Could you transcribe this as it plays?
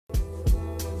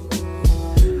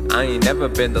I ain't never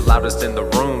been the loudest in the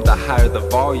room. The higher the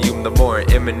volume, the more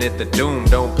imminent the doom.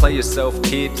 Don't play yourself,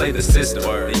 kid, play the system.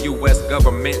 The US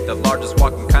government, the largest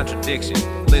walking contradiction.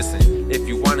 Listen, if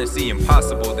you wanna see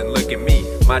impossible, then look at me.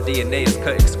 My DNA is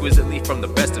cut exquisitely from the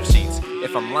best of sheets.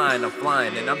 If I'm lying, I'm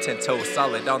flying, and I'm 10 toes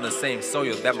solid on the same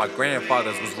soil that my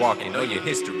grandfathers was walking. Know your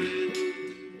history.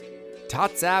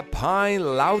 Tatsa Pine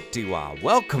Lautiwa.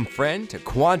 Welcome, friend, to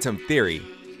Quantum Theory,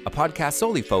 a podcast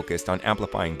solely focused on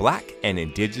amplifying Black and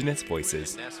Indigenous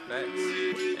voices. And that's facts.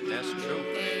 And that's true.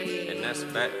 And that's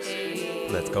facts.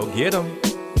 Let's go get them.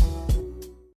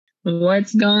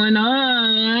 What's going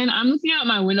on? I'm looking out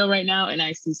my window right now and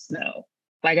I see snow.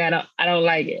 Like I don't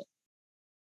like it.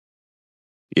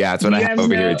 Yeah, that's what I have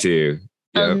over here too.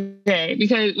 Yep. Okay,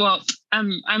 because I'm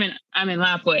in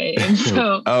Lapway, and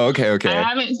so okay. I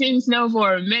haven't seen snow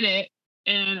for a minute,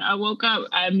 and I woke up.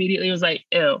 I immediately was like,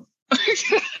 "Ew."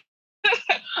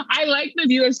 I like the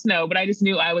view of snow, but I just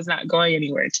knew I was not going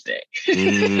anywhere today.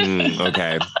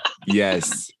 Okay.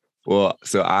 Yes. Well,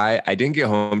 so I didn't get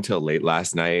home till late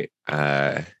last night,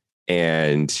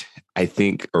 and I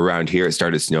think around here it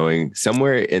started snowing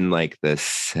somewhere in like the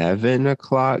 7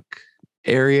 o'clock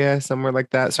area, somewhere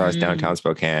like that. So I was downtown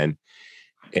Spokane,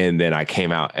 and then I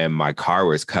came out and my car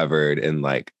was covered in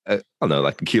like I don't know,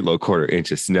 like a cute little 1/4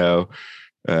 inch of snow.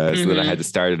 So then I had to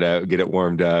start it up, get it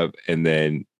warmed up, and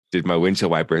then did my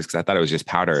windshield wipers because I thought it was just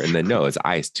powder, and then no, it's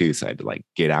ice too. So I had to like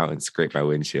get out and scrape my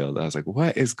windshield. I was like,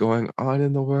 what is going on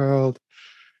in the world?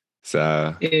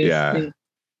 So yeah.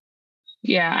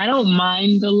 I don't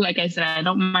mind like I said, I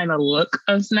don't mind the look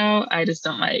of snow. I just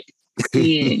don't like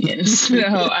being in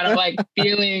snow. I don't like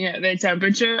feeling the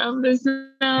temperature of the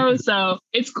snow. So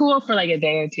it's cool for like a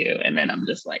day or two, and then I'm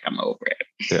just like, I'm over it.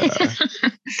 Yeah.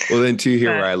 Well, then too,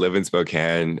 here where I live in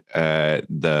Spokane,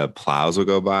 the plows will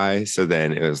go by. So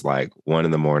then it was like 1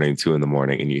 a.m, 2 a.m,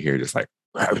 and you hear just like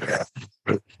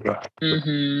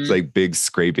it's like big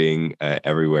scraping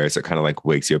everywhere. So it kind of like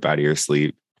wakes you up out of your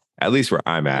sleep, at least where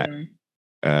I'm at.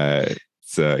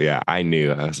 So yeah, I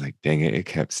knew. I was like, dang it, it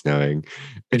kept snowing.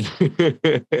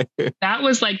 That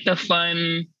was like the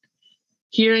fun.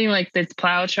 Hearing like the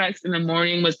plow trucks in the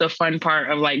morning was the fun part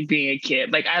of like being a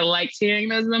kid. Like I liked hearing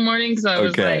those in the morning because I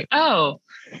was like, oh,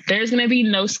 there's going to be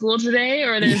no school today,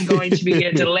 or there's going to be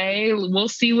a delay. We'll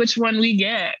see which one we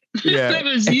get. Yeah. It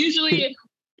was usually,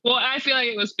 I feel like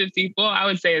it was 50. Well, I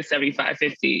would say it's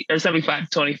 75-50 or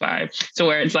 75-25. So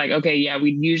where it's like, okay, yeah,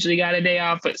 we usually got a day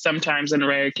off, but sometimes on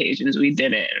rare occasions we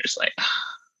didn't. It's like,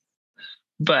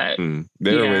 but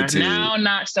now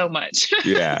not so much.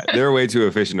 Yeah, they're way too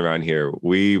efficient around here.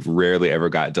 We've rarely ever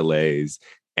got delays,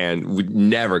 and we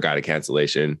never got a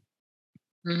cancellation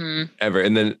ever.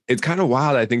 And then it's kind of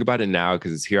wild. I think about it now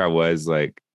because here I was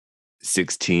like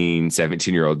 16,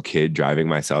 17-year-old kid driving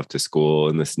myself to school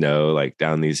in the snow, like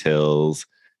down these hills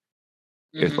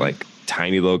with like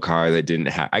tiny little car that didn't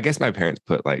have, I guess my parents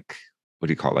put like, what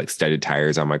do you call it? Like studded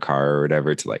tires on my car or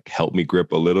whatever to like help me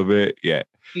grip a little bit. Yeah.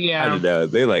 I don't know.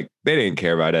 They didn't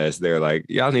care about us. They're like,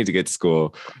 y'all need to get to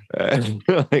school.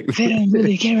 Like, they don't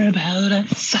really care about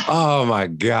us. Oh my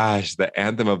gosh. The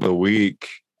anthem of the week.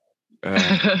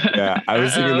 Yeah. I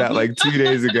was singing that like 2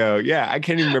 days ago. Yeah. I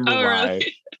can't even remember why.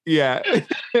 Really? Yeah. I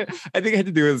think it had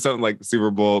to do with something like Super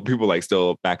Bowl. People like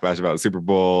still backlash about Super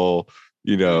Bowl,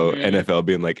 NFL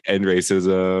being like end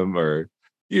racism or,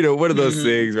 one of those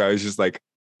things where I was just like,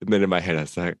 and then in my head, I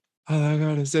was like, all I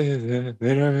gotta say is that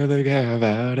they don't really care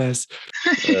about us.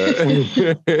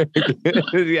 Yeah,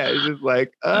 it's just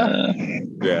like,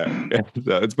 yeah.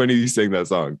 So it's funny you sing that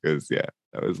song because, yeah,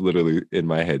 that was literally in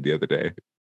my head the other day.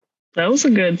 That was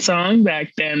a good song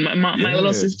back then. My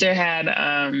little sister had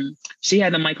she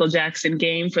had the Michael Jackson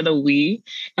game for the Wii,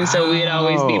 and so we'd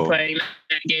always be playing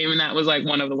that game, and that was like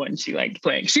one of the ones she liked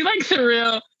playing. She liked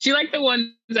the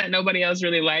ones that nobody else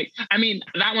really liked. I mean,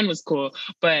 that one was cool,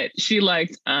 but she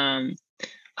liked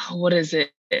what is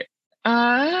it?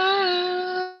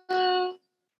 I don't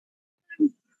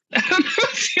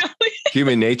know.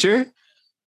 Human Nature?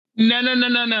 No.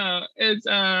 It's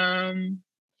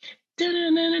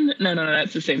No,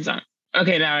 that's the same song.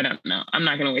 Okay, now I don't know. I'm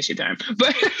not gonna waste your time.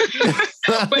 But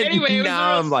anyway, it was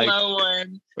a slow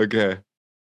one. Okay.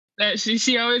 That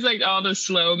she always liked all the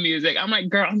slow music. I'm like,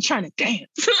 girl, I'm trying to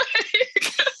dance.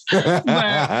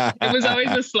 But it was always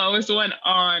the slowest one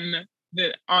on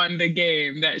the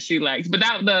game that she liked. But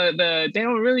that the they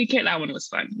don't really care. That one was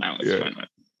fun. That was a fun one.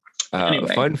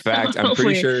 Anyway. Fun fact, I'm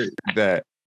pretty sure that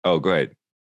go ahead.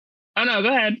 Oh no, go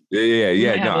ahead.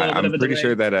 Yeah. No, I'm pretty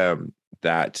sure that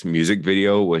that music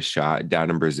video was shot down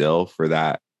in Brazil for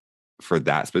that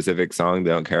specific song.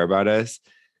 They Don't Care About Us.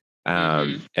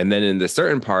 And then in the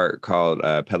certain part called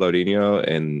Pelourinho,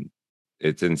 and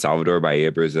it's in Salvador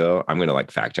Bahia, Brazil. I'm going to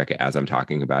like fact check it as I'm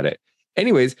talking about it.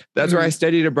 Anyways, that's where I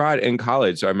studied abroad in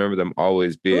college. So I remember them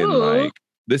always being like,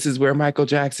 this is where Michael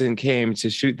Jackson came to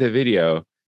shoot the video.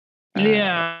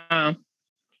 Yeah.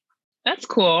 That's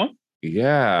cool.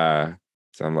 Yeah.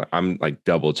 So I'm like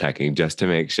double checking just to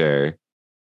make sure.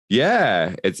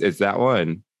 Yeah, it's that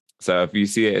one. So if you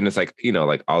see it and it's like, you know,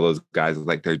 like all those guys with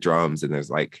like their drums and there's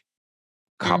like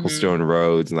cobblestone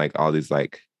roads and like all these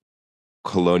like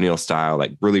colonial style,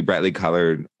 like really brightly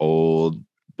colored old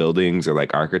buildings or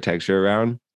like architecture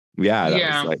around. Yeah,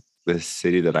 that was like the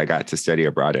city that I got to study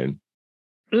abroad in.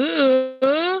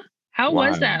 Ooh, how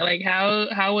was that? Like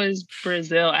how was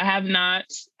Brazil?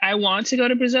 I want to go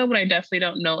to Brazil, but I definitely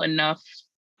don't know enough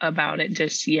about it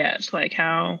just yet. Like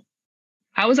how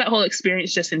was that whole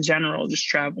experience just in general, just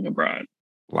traveling abroad?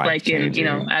 Like in, you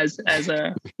know, as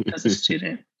a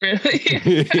student.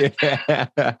 Really?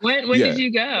 When did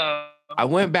you go? I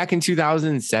went back in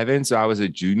 2007. So I was a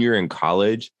junior in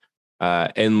college.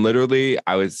 And literally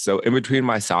I was so in between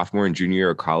my sophomore and junior year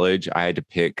of college, I had to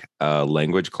pick a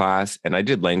language class, and I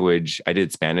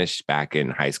did Spanish back in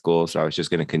high school. So I was just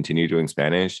going to continue doing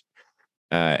Spanish.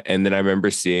 And then I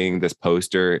remember seeing this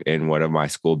poster in one of my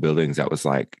school buildings that was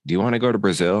like, do you want to go to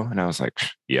Brazil? And I was like,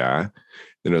 yeah.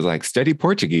 Then it was like, study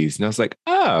Portuguese. And I was like,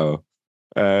 oh.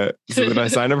 So then I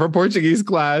signed up for Portuguese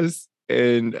class.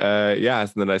 And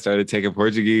so then I started taking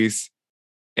Portuguese.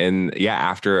 And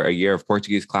after a year of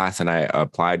Portuguese class, and I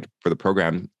applied for the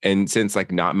program. And since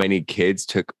like not many kids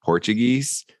took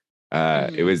Portuguese,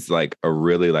 it was like a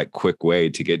really like quick way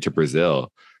to get to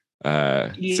Brazil.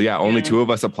 Only two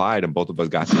of us applied and both of us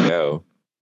got to go.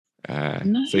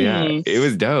 Nice. So it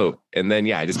was dope. And then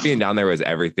just being down there was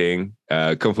everything.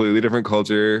 Completely different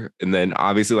culture. And then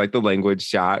obviously like the language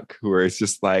shock, where it's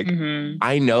just like,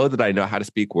 I know that I know how to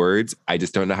speak words, I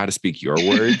just don't know how to speak your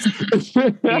words.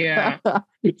 Then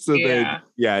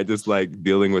just like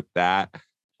dealing with that.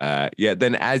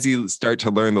 Then as you start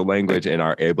to learn the language and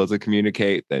are able to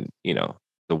communicate, then you know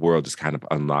the world just kind of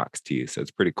unlocks to you. So it's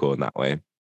pretty cool in that way.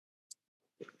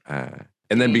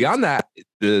 And then beyond that,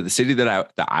 the city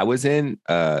that I was in,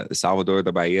 Salvador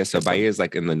de Bahia. So Bahia is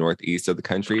like in the northeast of the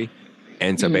country.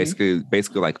 And so basically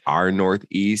like our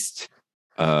northeast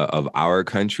of our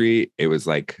country, it was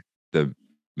like the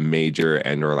major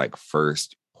or like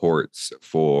first ports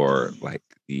for like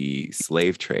the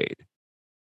slave trade,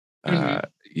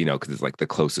 you know, because it's like the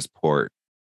closest port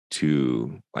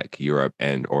to like Europe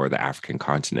or the African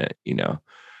continent, you know.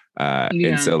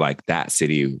 And so like that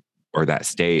city or that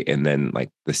state, and then like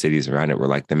the cities around it were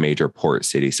like the major port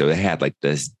city. So they had like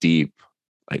this deep,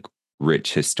 like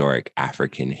rich historic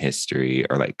African history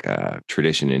or like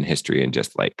tradition in history and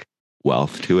just like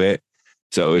wealth to it.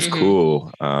 So it was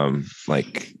cool.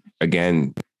 Like,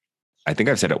 again, I think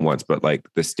I've said it once, but like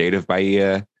the state of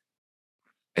Bahia,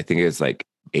 I think it's like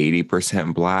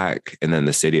 80% Black. And then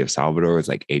the city of Salvador is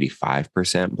like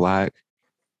 85% Black.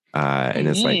 And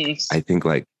it's like, I think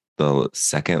like the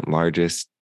second largest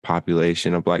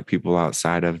population of Black people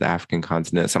outside of the African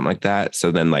continent, something like that.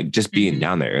 So then like just being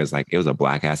down there, it was a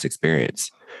Black ass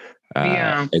experience.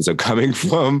 And so coming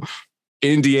from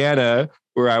Indiana,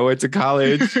 where I went to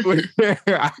college, where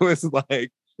I was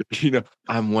like, you know,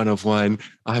 I'm one of one,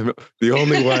 I'm the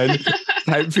only one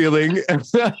type feeling.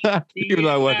 Even though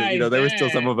I wasn't, you know, there were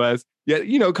still some of us.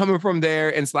 You know, coming from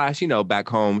there and / you know, back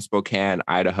home, Spokane,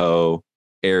 Idaho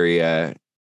area.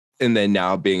 And then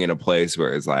now being in a place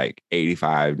where it's like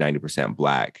 85, 90%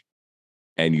 Black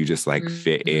and you just like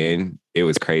fit in, it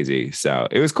was crazy. So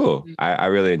it was cool. I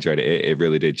really enjoyed it. It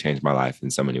really did change my life in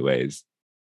so many ways.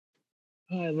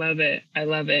 Oh, I love it. I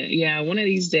love it. Yeah. One of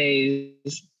these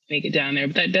days, make it down there.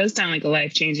 But that does sound like a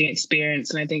life-changing experience.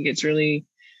 And I think it's really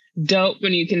dope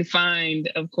when you can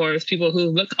find, of course, people who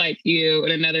look like you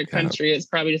in another country. It's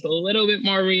probably just a little bit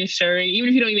more reassuring. Even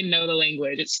if you don't even know the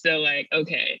language, it's still like,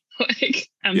 okay, like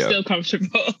I'm still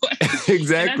comfortable. Exactly. And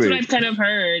that's what I've kind of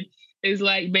heard is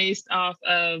like based off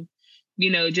of,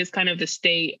 you know, just kind of the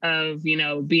state of, you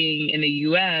know, being in the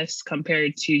US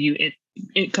compared to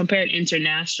compared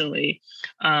internationally.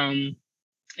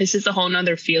 It's just a whole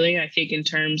nother feeling, I think, in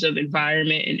terms of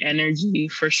environment and energy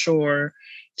for sure.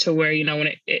 To where, you know,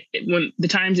 when the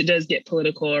times it does get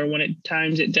political or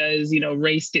times it does, you know,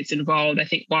 race gets involved, I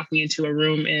think walking into a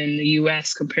room in the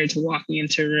US compared to walking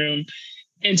into a room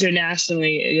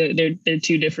internationally, they're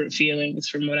two different feelings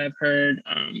from what I've heard.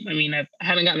 I mean, I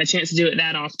haven't gotten a chance to do it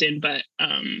that often, but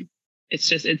it's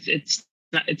just,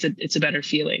 it's a better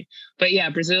feeling. But yeah,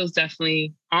 Brazil's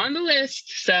definitely on the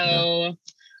list. So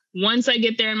once I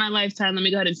get there in my lifetime, let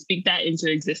me go ahead and speak that into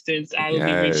existence. I will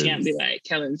be reaching out and be like,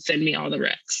 Kellen, send me all the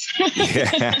recs.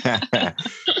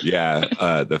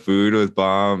 Yeah. The food was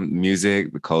bomb,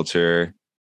 music, the culture.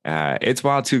 It's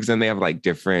wild too, because then they have like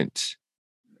different,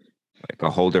 like a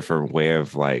whole different way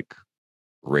of like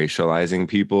racializing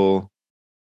people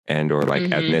and or like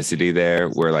ethnicity there,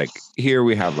 where like here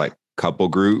we have like couple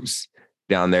groups.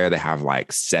 Down there they have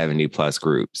like 70 plus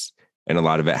groups, and a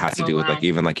lot of it has to do with like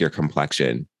even like your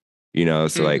complexion, you know.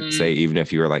 So like say even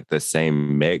if you were like the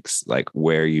same mix, like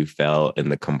where you fell in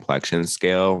the complexion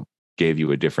scale gave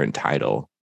you a different title.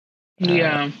 So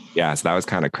that was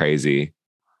kind of crazy.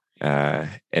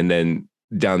 And then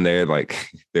down there, like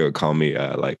they would call me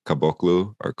like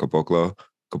caboclo or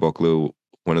caboclo,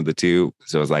 one of the two.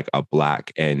 So it was like a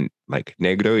black and like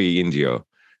negro y indio,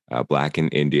 black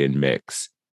and Indian mix.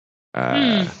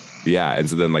 Yeah. And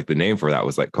so then like the name for that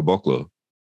was like caboclo.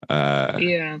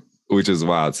 Which is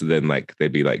wild. So then like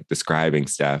they'd be like describing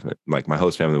stuff, like my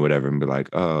host family, whatever, and be like,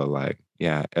 oh, like,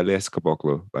 yeah, Elias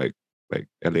caboclo, like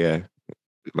Elia,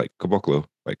 like caboclo,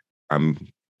 like I'm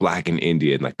black and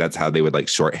Indian. Like that's how they would like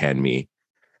shorthand me,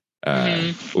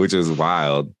 which is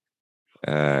wild.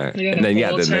 And then then they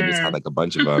just had like a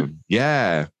bunch of them.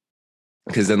 Yeah.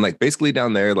 Because then like basically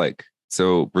down there, like,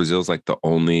 so Brazil's like the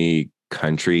only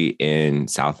country in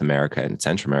South America and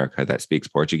Central America that speaks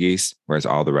Portuguese, whereas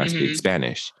all the rest speak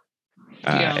Spanish.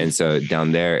 And so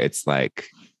down there, it's like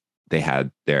they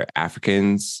had their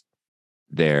Africans,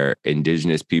 their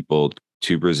indigenous people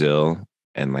to Brazil,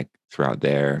 and like throughout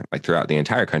the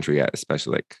entire country,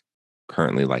 especially like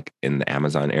currently like in the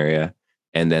Amazon area,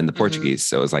 and then the Portuguese.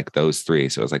 So it was like those three.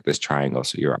 So it was like this triangle.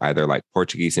 So you're either like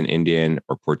Portuguese and Indian,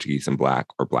 or Portuguese and black,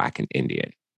 or black and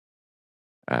Indian.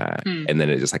 And then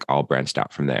it just like all branched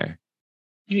out from there.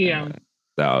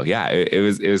 So yeah,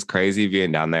 it was crazy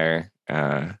being down there.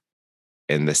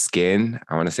 And the skin,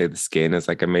 I want to say the skin is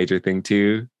like a major thing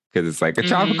too, because it's like a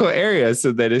tropical area.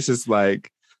 So then it's just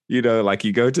like, you know, like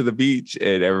you go to the beach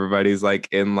and everybody's like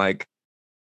in like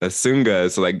a sunga.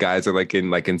 So like guys are like in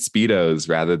Speedos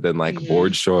rather than like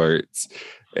board shorts.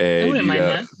 And you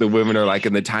know, the women are like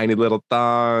in the tiny little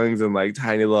thongs and like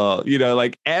tiny little, you know,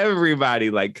 like everybody,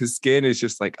 like, cause skin is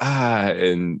just like,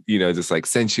 and, you know, just like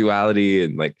sensuality.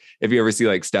 And like, if you ever see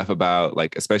like stuff about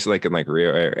like, especially like in like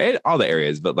Rio or all the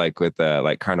areas, but like with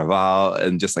like Carnival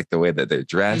and just like the way that they're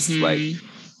dressed, like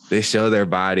they show their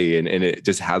body and it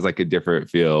just has like a different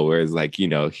feel. Whereas like, you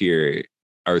know, here,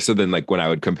 or so then like when I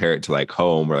would compare it to like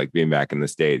home or like being back in the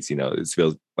States, you know, it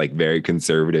feels like very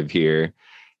conservative here.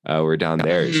 We're down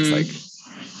there. It's just like,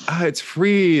 it's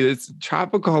free. It's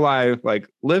tropical life. Like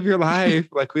live your life.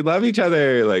 Like we love each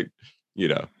other. Like, you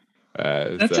know,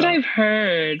 that's what I've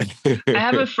heard. I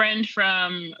have a friend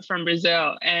from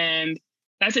Brazil, and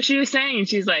that's what she was saying.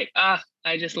 She's like,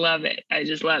 I just love it. I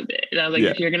just loved it. And I was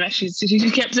like, if you're gonna, she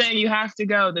kept saying you have to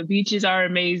go. The beaches are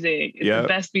amazing. It's the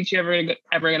best beach you're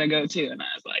ever gonna go to. And I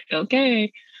was like,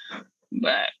 okay,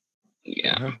 but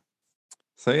yeah.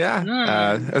 So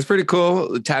yeah, that's pretty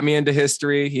cool. Tap me into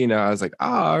history. You know, I was like,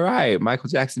 all right, Michael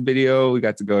Jackson video. We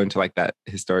got to go into like that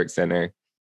historic center.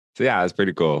 So yeah, it's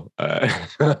pretty cool. Yeah,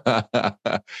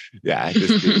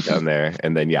 just being down there.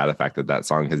 And then the fact that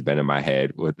song has been in my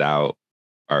head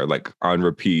or like on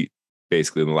repeat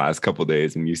basically in the last couple of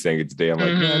days, and you sang it today. I'm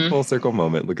like, man, full circle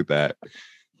moment. Look at that.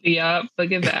 Yeah,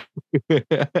 look at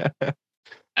that.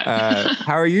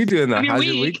 How are you doing though? How's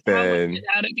your week been?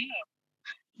 How'd it go?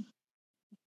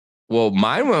 Well,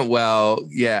 mine went well.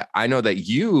 Yeah, I know that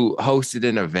you hosted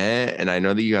an event, and I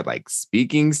know that you had like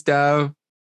speaking stuff.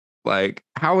 Like,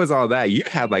 how was all that? You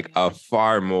had like a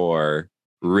far more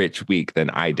rich week than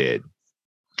I did.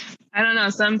 I don't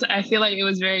know. I feel like it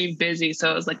was very busy, so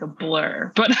it was like a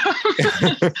blur. But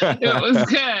it was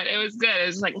good. It was good. It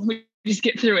was like, let me just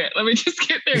get through it.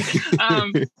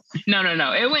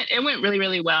 No. It went really,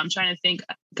 really well. I'm trying to think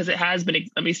because it has been.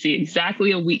 Let me see.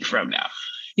 Exactly a week from now.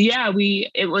 Yeah,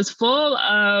 it was full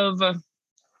of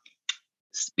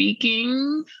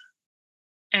speaking,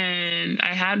 and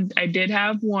I did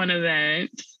have one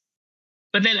event,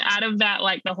 but then out of that,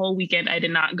 like the whole weekend, I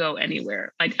did not go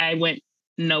anywhere. Like I went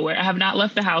nowhere. I have not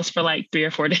left the house for like 3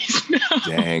 or 4 days now.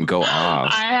 Dang, go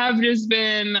off. I have just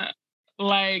been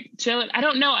like chilling. I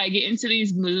don't know. I get into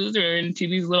these moods or into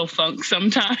these little funks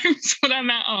sometimes when I'm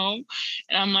at home,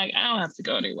 and I'm like, I don't have to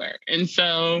go anywhere. And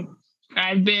so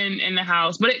I've been in the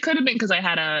house, but it could have been because I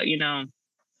had a,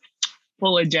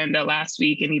 full agenda last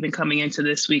week. And even coming into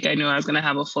this week, I knew I was going to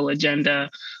have a full agenda.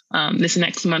 This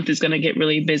next month is going to get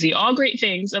really busy. All great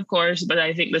things, of course, but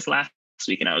I think this last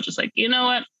week, and I was just like, you know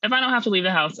what? If I don't have to leave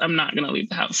the house, I'm not going to leave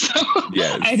the house. So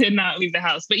Yes. I did not leave the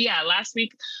house. But yeah, last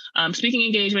week, speaking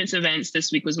engagements, events.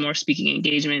 This week was more speaking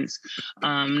engagements.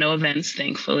 No events,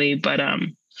 thankfully, but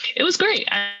it was great.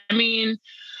 I mean,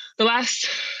 the last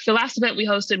event we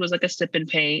hosted was like a sip and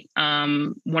paint.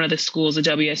 One of the schools,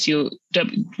 the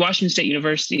Washington State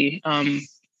University,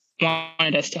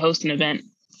 wanted us to host an event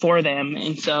for them,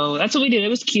 and so that's what we did. It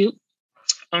was cute.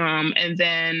 And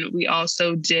then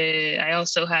I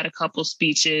also had a couple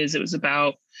speeches. It was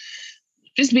about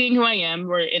just being who I am.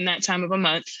 We're in that time of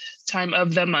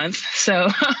the month. So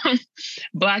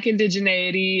Black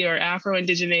indigeneity or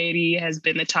Afro-indigeneity has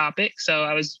been the topic. So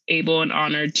I was able and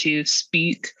honored to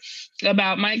speak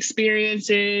about my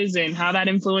experiences and how that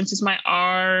influences my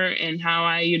art and how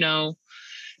I,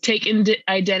 take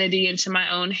identity into my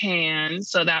own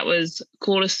hands. So that was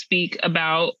cool to speak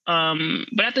about.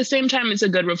 But at the same time, it's a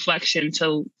good reflection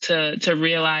to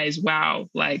realize, wow,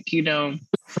 like, I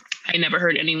never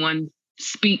heard anyone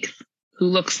speak who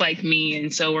looks like me.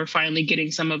 And so we're finally getting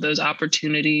some of those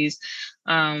opportunities,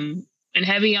 and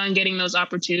heavy on getting those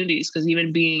opportunities, because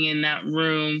even being in that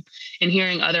room and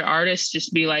hearing other artists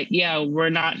just be like, yeah,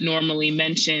 we're not normally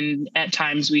mentioned. At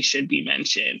times we should be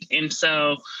mentioned. And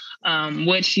so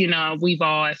which, we've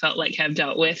all, I felt like, have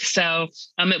dealt with. So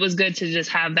it was good to just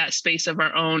have that space of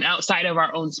our own outside of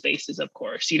our own spaces, of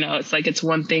course. It's like, it's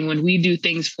one thing when we do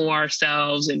things for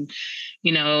ourselves and,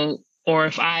 or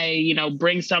if I,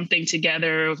 bring something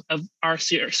together of our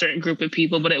certain group of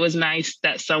people, but it was nice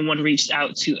that someone reached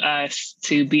out to us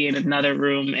to be in another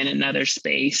room, in another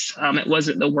space. It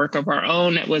wasn't the work of our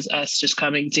own. It was us just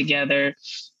coming together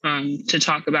to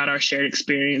talk about our shared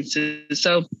experiences.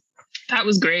 So that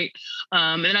was great.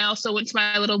 And I also went to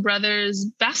my little brother's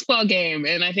basketball game.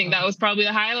 And I think that was probably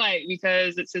the highlight,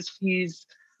 because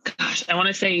I want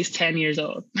to say he's 10 years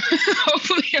old.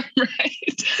 Hopefully I'm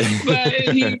right. But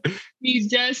he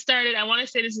just started, I want to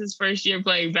say this is his first year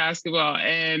playing basketball,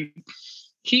 and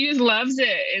he just loves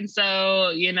it. And so,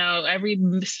 every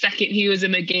second he was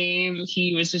in the game,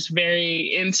 he was just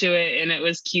very into it, and it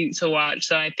was cute to watch.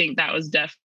 So I think that was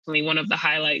definitely one of the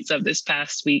highlights of this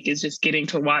past week, is just getting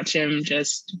to watch him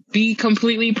just be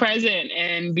completely present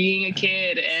and being a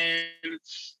kid and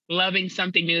loving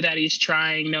something new that he's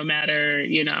trying, no matter,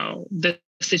 the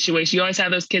situation. You always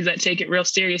have those kids that take it real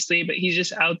seriously, but he's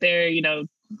just out there,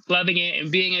 loving it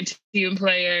and being a team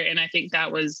player. And I think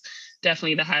that was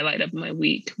definitely the highlight of my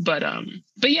week. But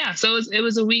yeah, so it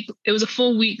was a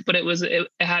full week, but it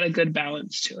had a good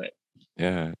balance to it.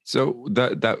 Yeah. So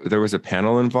that there was a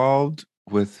panel involved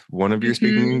with one of your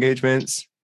speaking engagements?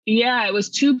 Yeah, it was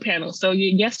 2 panels. So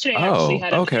yesterday I actually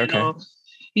had a panel. Okay.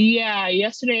 Yeah,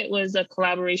 yesterday it was a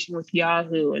collaboration with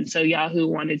Yahoo. And so Yahoo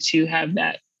wanted to have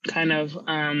that kind of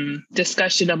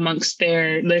discussion amongst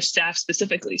their staff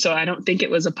specifically. So I don't think it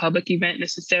was a public event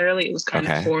necessarily. It was kind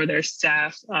of for their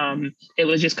staff. It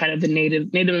was just kind of the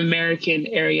Native American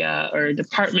area or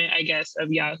department, I guess,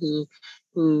 of Yahoo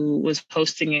who was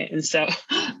hosting it. And so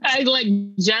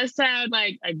I just had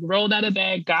I rolled out of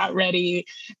bed, got ready,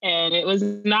 and it was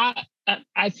not,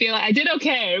 I feel like I did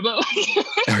okay, but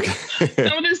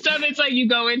some of the stuff, it's like you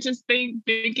go into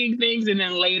thinking things, and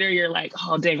then later you're like,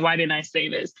 oh dang, why didn't I say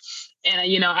this?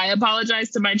 And I apologize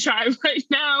to my tribe right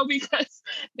now, because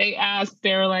they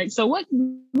were like, so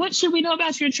what should we know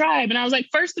about your tribe? And I was like,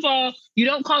 first of all, you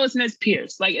don't call us Nez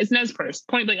Perce. It's Nez Perce.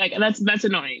 Point blank. That's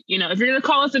annoying. If you're gonna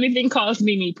call us anything, call us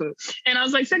Mimi Poo. And I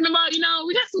was like, second of all,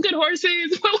 we got some good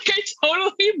horses. But I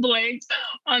totally blanked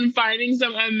on finding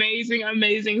some amazing,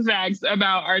 amazing facts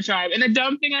about our tribe. And the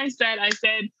dumb thing I said,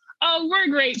 oh, we're a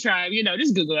great tribe,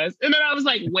 just Google us. And then I was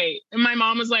like, wait. And my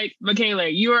mom was like, Michaela,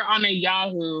 you are on a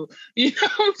Yahoo,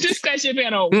 discussion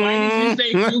panel. Why did you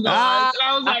say Google us? And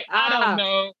I was like, I don't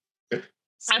know.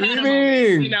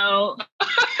 Screaming.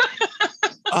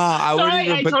 I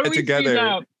wouldn't even put that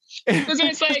together. Because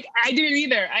it's like, I didn't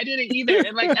either.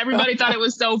 And everybody thought it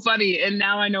was so funny. And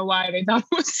now I know why they thought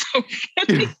it was so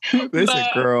funny. There's a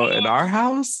girl in our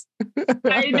house.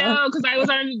 I know, because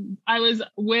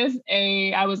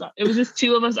it was just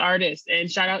 2 of us artists, and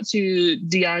shout out to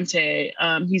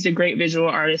Deontay. He's a great visual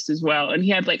artist as well. And he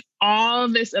had all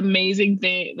this amazing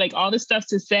thing, all this stuff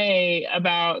to say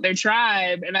about their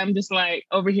tribe. And I'm just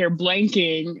over here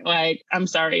blanking. I'm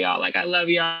sorry, y'all. I love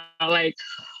y'all.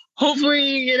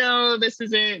 Hopefully,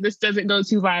 this doesn't go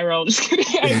too viral. Just kidding.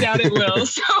 I doubt it will.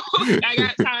 So I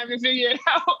got time to figure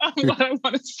out what I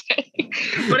want to say.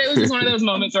 But it was just one of those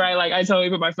moments where I totally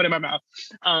put my foot in my mouth.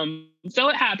 So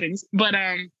it happens. But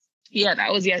yeah,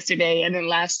 that was yesterday. And then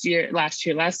last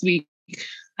week,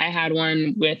 I had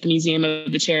one with the Museum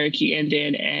of the Cherokee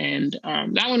Indian, and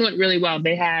that one went really well.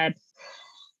 They had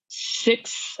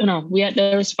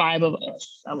there was 5 of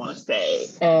us, I want to say.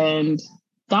 And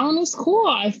that one was cool.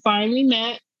 I finally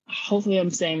met, hopefully I'm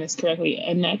saying this correctly,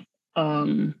 Annette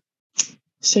Shanoa,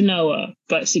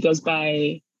 but she goes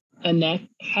by Annette.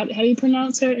 How do you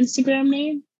pronounce her Instagram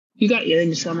name? You got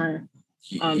earrings from her.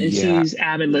 And she's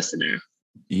avid listener.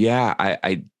 Yeah,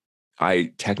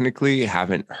 I technically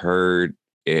haven't heard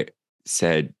it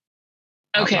said.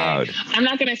 Okay, I'm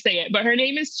not gonna say it, but her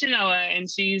name is Chinoa, and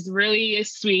she's really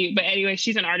sweet. But anyway,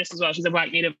 she's an artist as well. She's a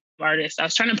Black Native artist. I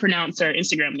was trying to pronounce her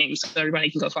Instagram name so everybody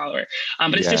can go follow her.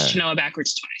 But it's just Chinoa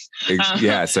backwards twice.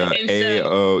 So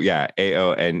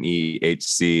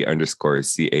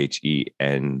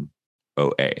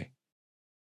AONEHC_CHENOA.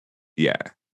 Yeah.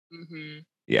 Mm-hmm.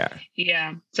 Yeah.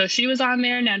 Yeah. So she was on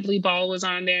there. Natalie Ball was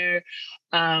on there.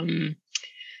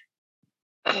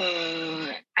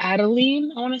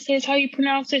 Adeline, I want to say is how you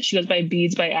pronounce it. She goes by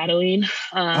Beads by Adeline.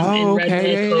 And Red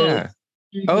Milla Cody.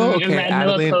 Mm-hmm. And Red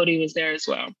Milla Cody was there as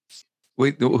well.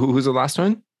 Wait, who's the last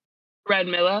one? Red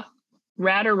Milla.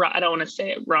 I don't want to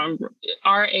say it wrong.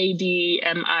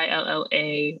 RADMILLA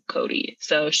Cody.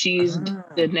 So she's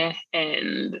Dene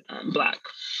and Black.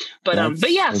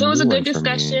 But yeah, so it was a good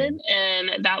discussion,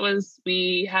 and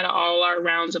we had all our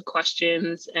rounds of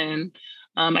questions, and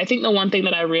I think the one thing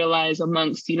that I realized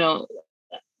amongst, and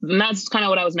that's kind of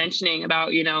what I was mentioning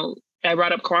about, I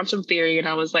brought up quantum theory, and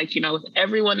I was like, with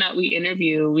everyone that we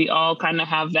interview, we all kind of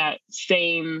have that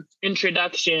same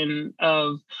introduction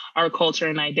of our culture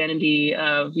and identity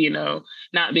of,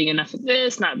 not being enough of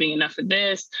this, not being enough of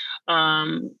this,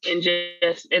 and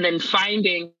then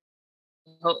finding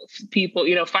people,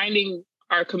 finding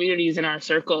our communities and our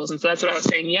circles. And so that's what I was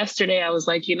saying yesterday. I was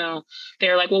like,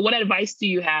 they're like, well, what advice do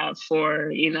you have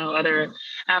for, other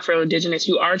Afro-Indigenous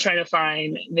who are trying to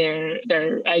find their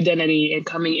identity and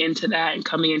coming into that and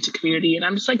coming into community? And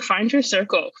I'm just like, find your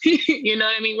circle. You know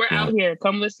what I mean? We're out here.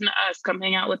 Come listen to us. Come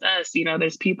hang out with us.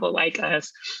 There's people like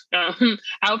us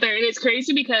out there. And it's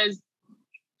crazy because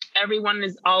everyone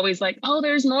is always like, oh,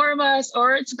 there's more of us,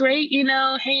 or it's great,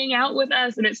 hanging out with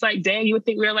us. And it's like, dang, you would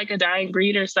think we were like a dying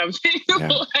breed or something.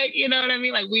 Like, you know what I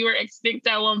mean? Like we were extinct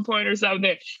at one point or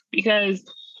something, because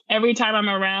every time I'm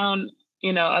around,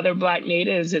 other Black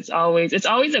natives, it's always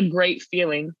a great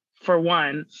feeling for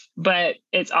one, but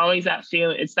it's always that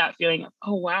feeling. It's that feeling of,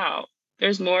 oh, wow,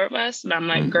 there's more of us. And I'm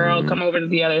like, girl, come over to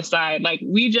the other side. Like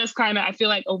we just I feel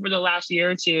like over the last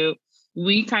year or two,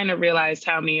 we kind of realized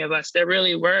how many of us there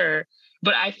really were.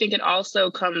 But I think it also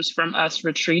comes from us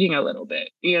retreating a little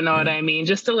bit, you know what I mean?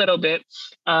 Just a little bit,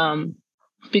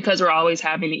 because we're always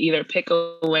having to either pick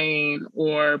a lane,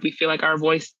 or we feel like our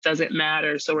voice doesn't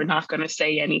matter, so we're not going to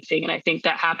say anything. And I think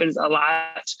that happens a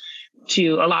lot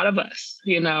to a lot of us,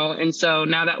 And so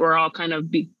now that we're all kind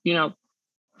of,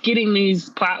 getting these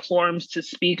platforms to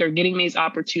speak, or getting these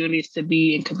opportunities to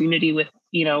be in community with,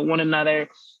 one another,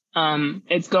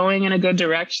 it's going in a good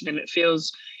direction, and it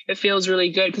feels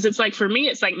really good, because it's like, for me,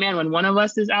 it's like, man, when one of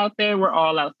us is out there, we're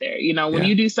all out there. When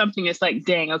you do something, it's like,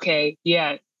 dang, okay,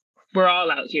 yeah, we're all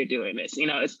out here doing this.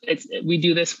 It's we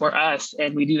do this for us,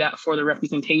 and we do that for the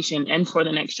representation and for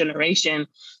the next generation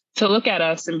to look at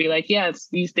us and be like, yes,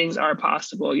 these things are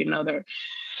possible. They're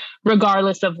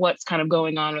regardless of what's kind of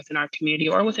going on within our community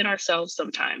or within ourselves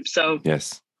sometimes. So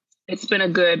yes, it's been a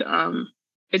good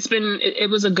it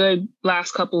was a good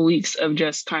last couple of weeks of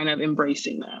just kind of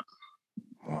embracing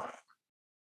that.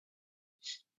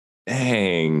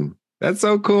 Dang, that's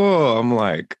so cool. I'm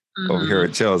like over here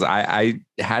with chills. I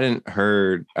hadn't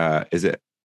heard, is it,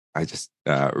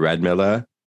 Red Milla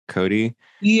Cody?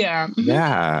 Yeah.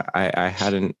 Yeah. I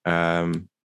hadn't heard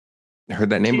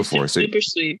that name before. So super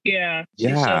sweet. Yeah. She's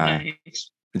so nice.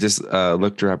 I just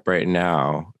looked her up right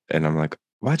now, and I'm like,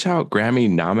 watch out, Grammy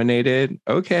nominated.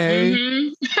 Okay.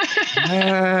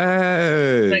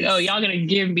 Yes. Like, oh, y'all gonna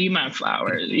give me my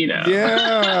flowers,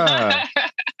 Yeah.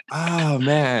 Oh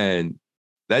man,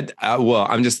 that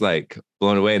I'm just like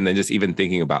blown away, and then just even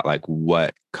thinking about like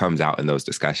what comes out in those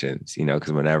discussions,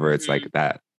 because whenever it's like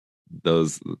that,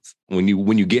 those when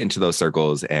you get into those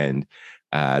circles and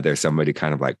there's somebody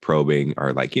kind of like probing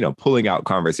or like pulling out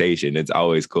conversation, it's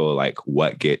always cool like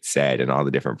what gets said and all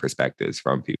the different perspectives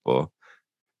from people.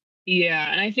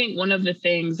 Yeah. And I think one of the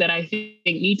things that I think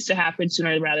needs to happen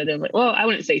sooner rather than, well, I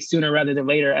wouldn't say sooner rather than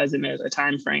later, as in there's a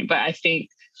time frame, but I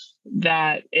think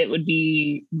that it would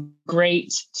be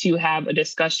great to have a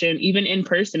discussion even in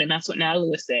person. And that's what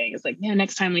Natalie was saying. It's like, yeah,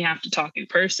 next time we have to talk in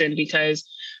person, because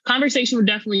conversation would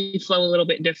definitely flow a little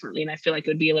bit differently. And I feel like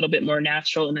it would be a little bit more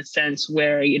natural in a sense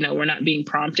where, we're not being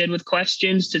prompted with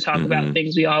questions to talk about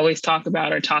things we always talk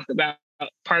about, or talk about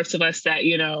parts of us that,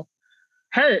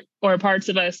 hurt, or parts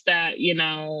of us that,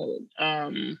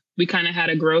 we kind of had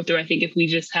to grow through. I think if we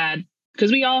just had,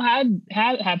 because we all have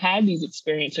had these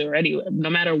experiences already, no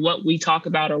matter what we talk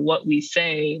about or what we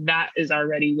say, that is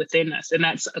already within us. And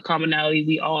that's a commonality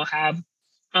we all have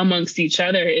amongst each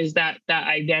other, is that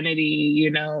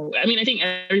identity, I mean, I think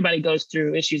everybody goes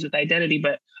through issues with identity,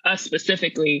 but us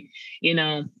specifically,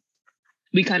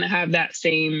 we kind of have that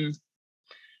same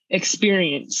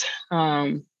experience.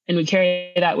 And we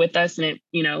carry that with us, and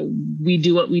we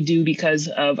do what we do because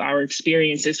of our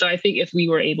experiences. So I think if we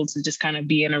were able to just kind of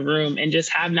be in a room and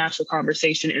just have natural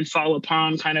conversation and fall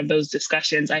upon kind of those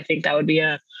discussions, I think that would be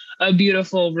a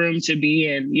beautiful room to be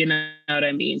in, you know what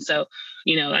I mean? So,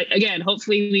 again,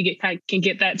 hopefully we can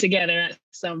get that together at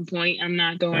some point. I'm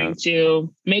not going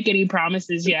to make any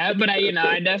promises yet, but I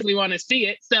definitely want to see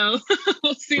it. So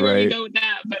we'll see where we go with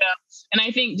that. But, and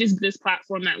I think just this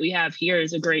platform that we have here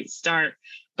is a great start.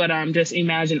 But just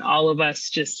imagine all of us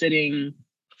just sitting,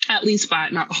 at least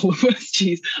 5, not all of us,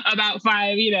 about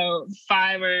 5,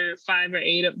 5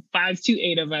 to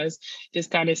 8 of us just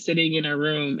kind of sitting in a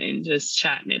room and just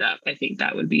chatting it up. I think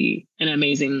that would be an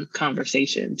amazing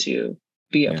conversation to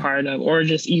be a part of, or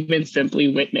just even simply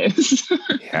witness.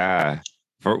 Well,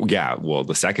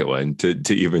 the second one,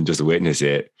 to even just witness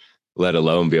it, let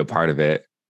alone be a part of it.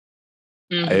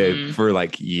 I, for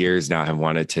like years now, have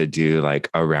wanted to do like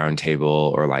a round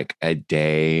table or like a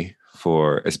day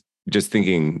for just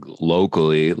thinking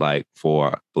locally, like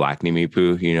for Black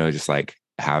Nimipu, just like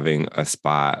having a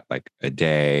spot, like a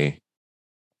day,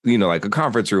 like a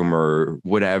conference room or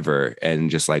whatever. And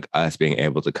just like us being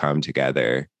able to come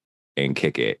together and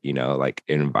kick it, like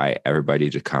invite everybody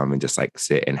to come and just like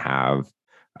sit and have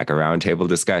like a round table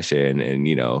discussion and,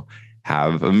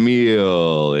 have a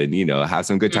meal and, have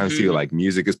some good times too. Like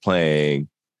music is playing,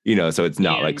 so it's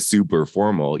not like super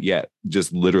formal yet,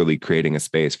 just literally creating a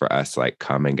space for us to like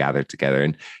come and gather together.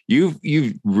 And you've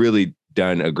really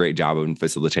done a great job of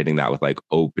facilitating that with like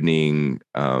opening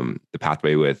the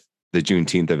pathway with the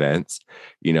Juneteenth events,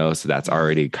 so that's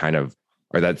already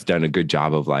that's done a good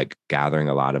job of like gathering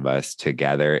a lot of us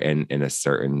together in a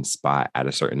certain spot at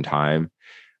a certain time.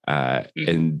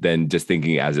 And then just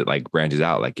thinking as it like branches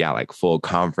out, like full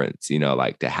conference,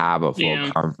 like to have a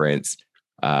full conference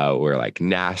where like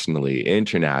nationally,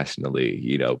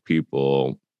 internationally,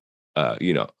 people,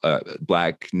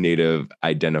 Black, Native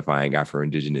identifying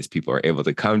Afro-Indigenous people are able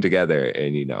to come together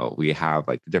and, we have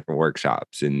like different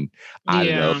workshops and I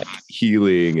don't know, like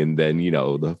healing and then,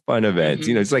 the fun events,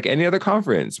 it's like any other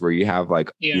conference where you have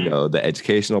like, the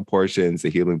educational portions, the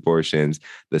healing portions,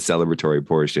 the celebratory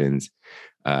portions.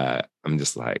 I'm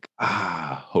just like,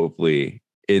 hopefully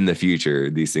in the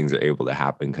future, these things are able to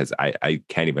happen. Cause I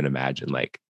can't even imagine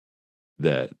like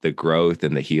the growth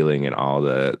and the healing and all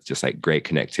the just like great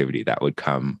connectivity that would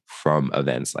come from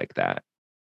events like that.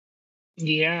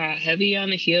 Yeah. Heavy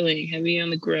on the healing, heavy on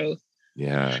the growth.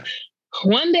 Yeah.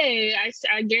 One day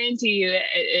I guarantee you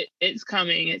it's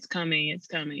coming. It's coming. It's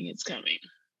coming. It's coming.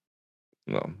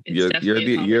 Well, you're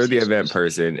the event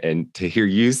person, and to hear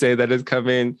you say that it's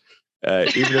coming,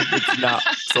 even if it's not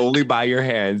solely by your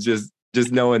hands, just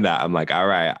knowing that, I'm like, all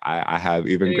right, I have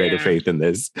even greater faith in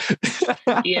this.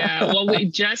 Well, we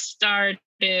just started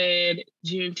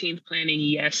Juneteenth planning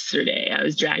yesterday. I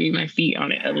was dragging my feet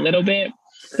on it a little bit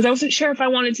because I wasn't sure if I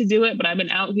wanted to do it, but I've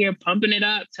been out here pumping it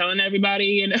up, telling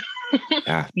everybody,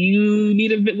 you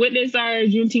need a witness our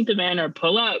Juneteenth event or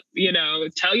pull up,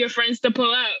 tell your friends to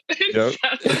pull up. Yep.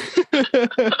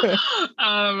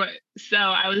 So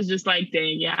I was just like,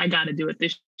 dang, I got to do it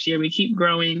this year. We keep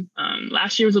growing.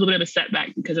 Last year was a little bit of a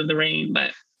setback because of the rain,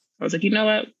 but I was like, you know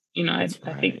what? I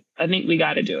think we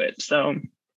got to do it. So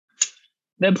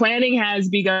the planning has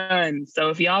begun. So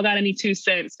if y'all got any 2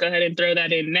 cents, go ahead and throw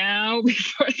that in now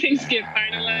before things get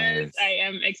finalized. I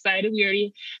am excited. We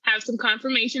already have some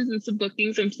confirmations and some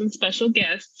bookings and some special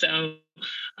guests. So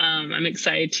I'm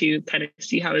excited to kind of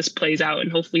see how this plays out,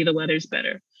 and hopefully the weather's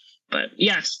better. But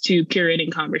yes, to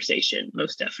curating conversation,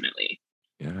 most definitely.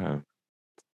 Yeah.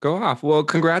 Go off. Well,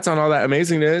 congrats on all that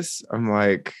amazingness. I'm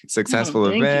like, successful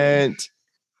event.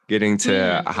 Getting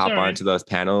to hop onto those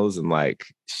panels and like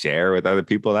share with other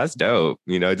people. That's dope.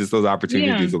 Just those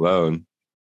opportunities alone.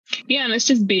 Yeah. And it's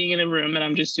just being in a room that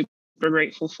I'm just super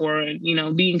grateful for, and,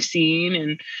 being seen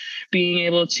and being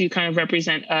able to kind of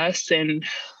represent us and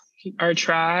our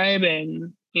tribe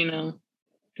and,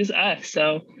 just us.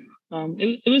 So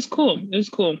it was cool. It was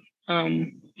cool.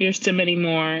 Here's to many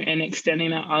more and extending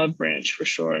that olive branch for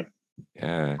sure.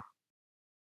 Yeah.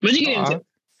 What did you get into?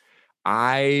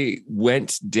 I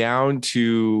went down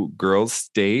to Girls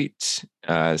State.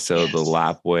 The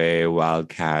Lapwai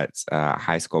Wildcats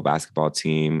high school basketball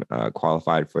team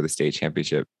qualified for the state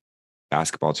championship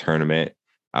basketball tournament,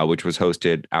 which was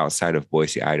hosted outside of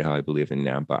Boise, Idaho, I believe in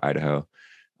Nampa, Idaho.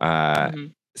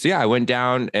 So yeah, I went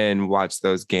down and watched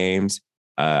those games.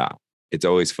 It's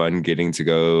always fun getting to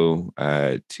go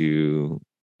to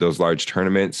those large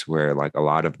tournaments where like a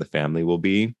lot of the family will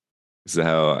be.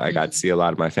 So I got to see a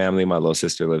lot of my family. My little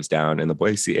sister lives down in the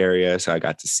Boise area, so I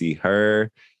got to see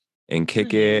her and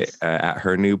kick it at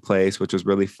her new place, which was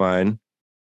really fun.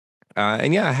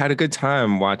 And yeah, I had a good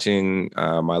time watching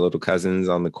my little cousins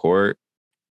on the court.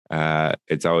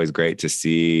 It's always great to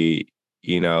see,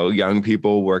 young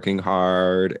people working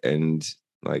hard and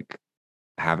like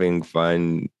having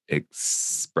fun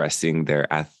expressing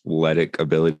their athletic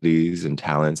abilities and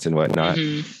talents and whatnot.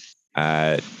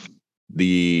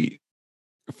 The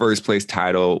first place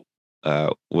title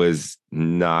was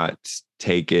not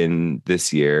taken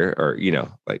this year, or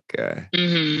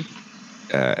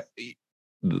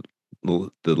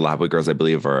the Lapwai girls, I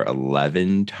believe, are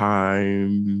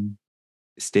 11-time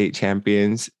state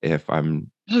champions, if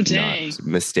I'm not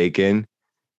mistaken.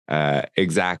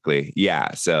 Exactly.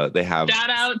 Yeah. So they have. Shout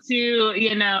out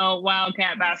to,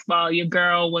 Wildcat basketball. Your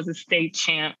girl was a state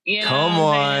champ. Come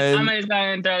on. I'm just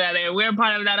going to throw that in. We're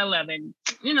part of that 11.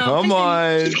 Come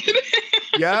on.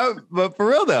 Yeah. But for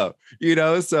real, though,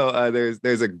 so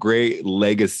there's a great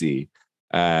legacy.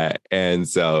 And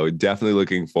so definitely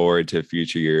looking forward to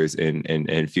future years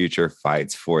and future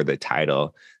fights for the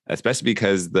title, especially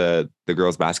because the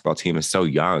girls basketball team is so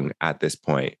young at this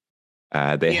point.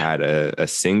 They had a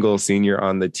single senior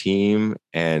on the team,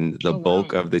 and the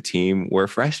bulk of the team were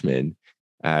freshmen.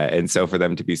 And so for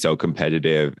them to be so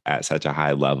competitive at such a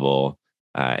high level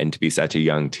and to be such a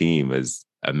young team is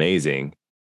amazing.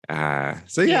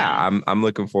 I'm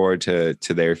looking forward to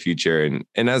their future.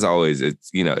 And as always,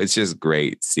 it's just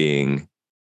great seeing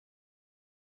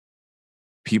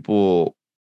people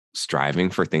striving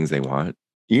for things they want,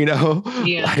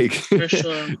 for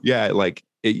sure.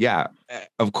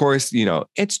 Of course,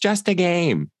 it's just a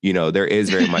game. There is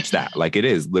very much that. Like, it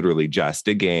is literally just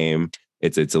a game.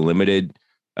 It's a limited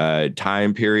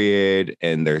time period,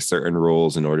 and there's certain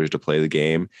rules in order to play the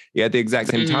game. Yeah, at the exact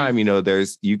same time,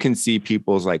 you can see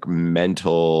people's like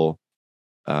mental,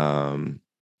 their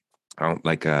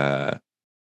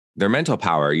mental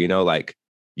power. Like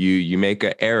you make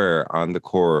an error on the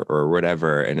court or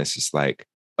whatever, and it's just like,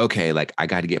 okay, like I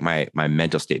got to get my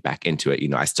mental state back into it.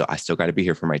 I still got to be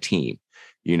here for my team,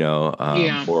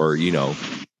 or,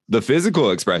 the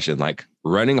physical expression, like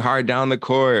running hard down the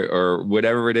court or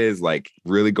whatever it is, like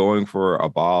really going for a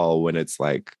ball when it's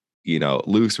like,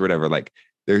 loose or whatever. Like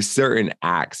there's certain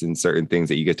acts and certain things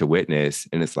that you get to witness.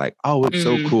 And it's like, oh, it's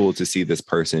so cool to see this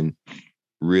person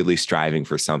really striving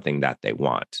for something that they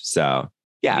want. So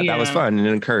that was fun and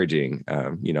encouraging,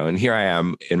 and here I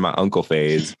am in my uncle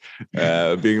phase,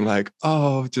 being like,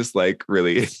 oh, just like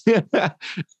really,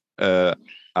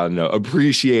 I don't know,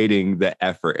 appreciating the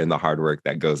effort and the hard work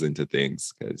that goes into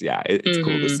things. Cause it's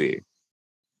cool to see.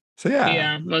 So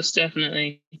yeah, most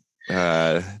definitely.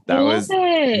 That was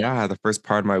the first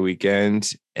part of my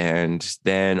weekend. And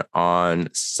then on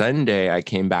Sunday, I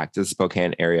came back to the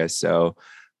Spokane area. So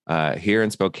here in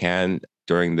Spokane,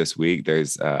 during this week,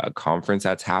 there's a conference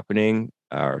that's happening,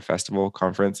 or a festival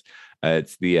conference.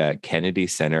 It's the Kennedy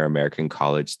Center American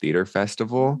College Theater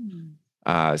Festival.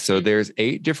 So there's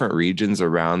 8 different regions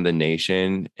around the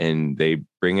nation, and they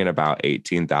bring in about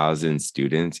 18,000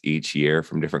 students each year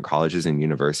from different colleges and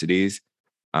universities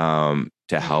to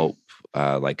help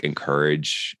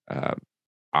encourage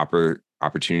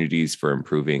opportunities for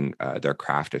improving their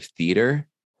craft of theater.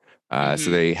 So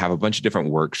they have a bunch of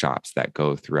different workshops that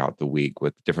go throughout the week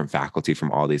with different faculty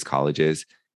from all these colleges.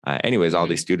 All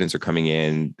these students are coming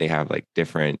in. They have like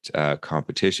different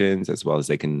competitions, as well as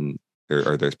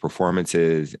there's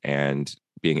performances and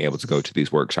being able to go to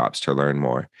these workshops to learn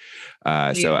more.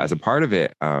 So as a part of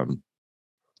it,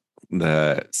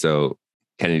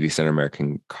 Kennedy Center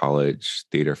American College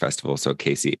Theater Festival, so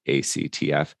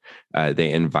KCACTF,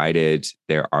 they invited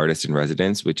their artist in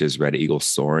residence, which is Red Eagle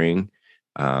Soaring.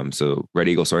 So Red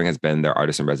Eagle Soaring has been their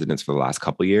artist in residence for the last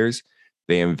couple of years.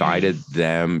 They invited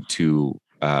them to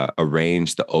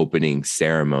arrange the opening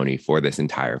ceremony for this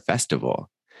entire festival.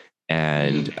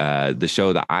 And the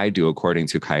show that I do, According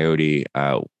to Coyote,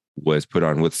 was put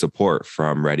on with support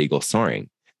from Red Eagle Soaring.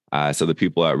 So the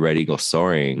people at Red Eagle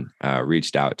Soaring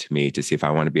reached out to me to see if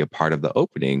I want to be a part of the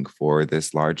opening for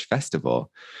this large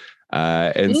festival.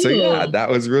 And so, yeah, that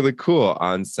was really cool.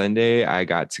 On Sunday, I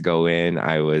got to go in.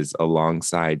 I was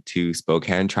alongside 2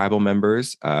 Spokane tribal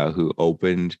members who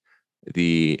opened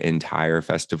the entire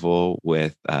festival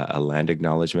with a land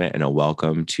acknowledgement and a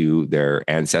welcome to their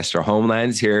ancestral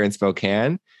homelands here in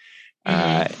Spokane.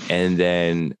 And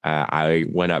then I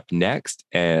went up next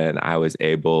and I was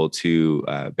able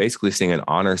to basically sing an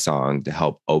honor song to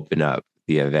help open up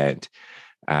the event.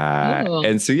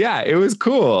 And so, yeah, it was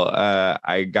cool.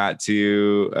 I got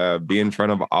to be in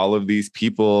front of all of these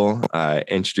people,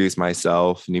 introduce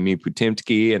myself, Nimi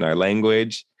Putimtki, in our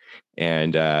language.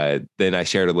 And then I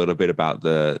shared a little bit about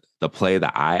the play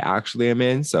that I actually am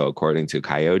in. So according to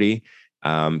Coyote,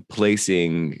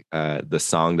 placing the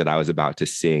song that I was about to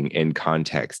sing in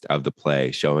context of the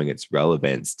play, showing its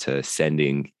relevance to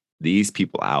sending these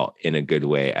people out in a good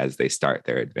way as they start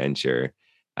their adventure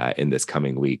in this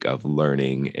coming week of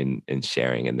learning and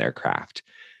sharing in their craft.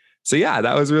 So yeah,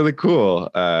 that was really cool.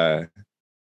 And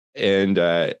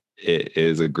it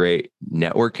is a great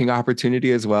networking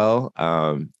opportunity as well.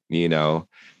 You know,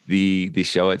 the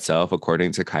show itself,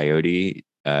 according to Coyote,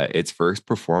 its first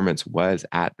performance was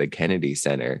at the Kennedy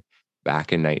Center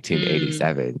back in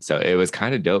 1987. So it was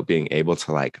kind of dope being able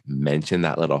to like mention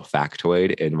that little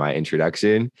factoid in my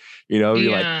introduction, you know,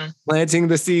 like planting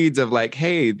the seeds of like,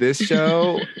 hey, this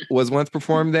show was once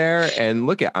performed there and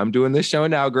look at, I'm doing this show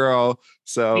now, girl.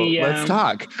 So let's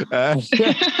talk.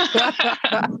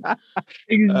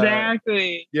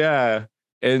 Exactly. Yeah.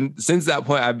 And since that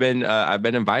point, I've been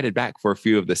invited back for a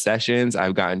few of the sessions.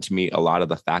 I've gotten to meet a lot of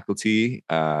the faculty.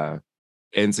 And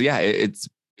so, yeah,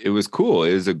 it was cool.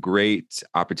 It was a great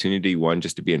opportunity, one,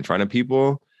 just to be in front of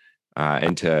people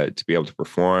and to be able to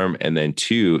perform. And then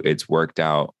 2, it's worked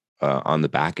out on the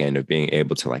back end of being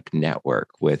able to like network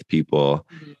with people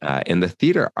in the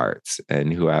theater arts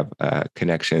and who have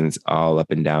connections all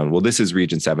up and down. Well, this is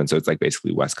Region 7, so it's like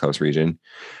basically West Coast region.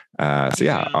 So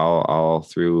yeah, all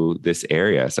through this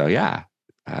area. So yeah,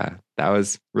 that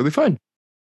was really fun.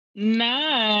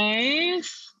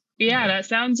 Nice. Yeah, that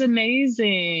sounds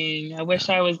amazing. I wish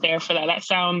I was there for that. That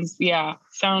sounds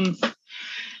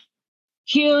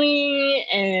healing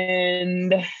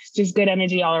and just good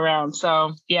energy all around.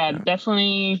 So yeah,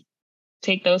 definitely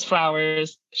take those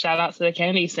flowers. Shout out to the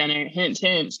Kennedy Center. Hint,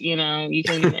 hint. You know, you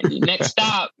can next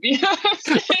stop. You know what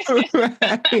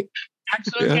I'm saying?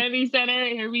 Actual Kennedy Center,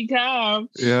 here we come.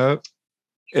 Yeah.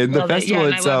 And the festival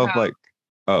itself,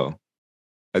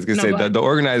 I was going to say the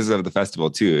organizers of the festival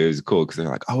too, it was cool because they're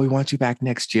like, oh, we want you back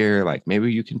next year. Like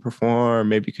maybe you can perform,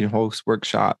 maybe you can host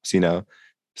workshops, you know?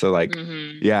 So like,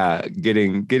 yeah,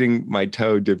 getting my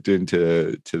toe dipped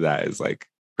into that is like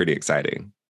pretty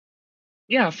exciting.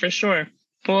 Yeah, for sure.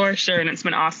 For sure. And it's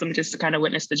been awesome just to kind of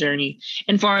witness the journey.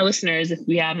 And for our listeners, if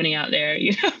we have any out there,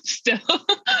 you know, still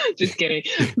just kidding,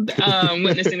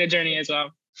 witnessing the journey as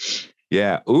well.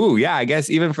 Yeah. Ooh, yeah. I guess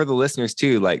even for the listeners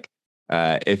too, like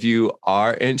if you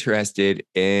are interested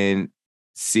in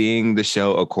seeing the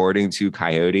show according to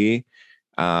Coyote,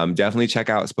 definitely check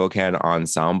out Spokane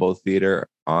Ensemble Theater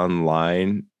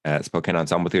online at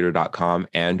SpokaneEnsembleTheater.com,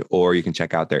 and or you can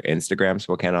check out their Instagram,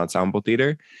 Spokane Ensemble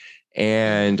Theater.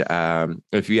 And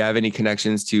if you have any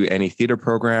connections to any theater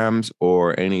programs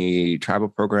or any tribal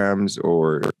programs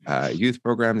or youth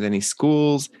programs, any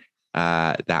schools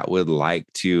that would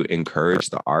like to encourage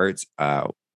the arts,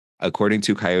 according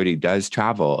to Coyote, does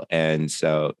travel. And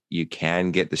so you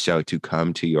can get the show to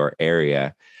come to your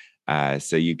area.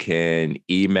 So you can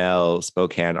email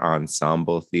Spokane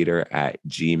Ensemble Theater at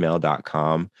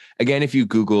gmail.com. Again, if you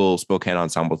Google Spokane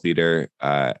Ensemble Theater,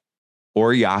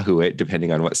 or Yahoo it,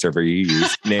 depending on what server you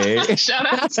use.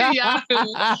 Shout out to Yahoo.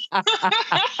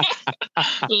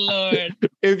 Lord.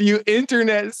 If you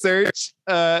internet search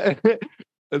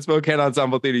Spokane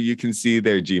Ensemble Theater, you can see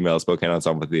their Gmail, Spokane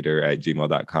Ensemble Theater at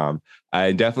gmail.com.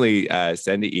 And definitely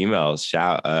send the emails,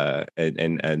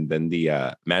 and then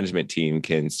the management team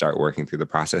can start working through the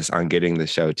process on getting the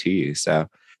show to you. So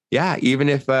yeah, even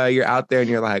if you're out there and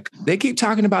you're like, they keep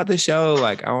talking about the show,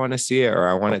 like I want to see it or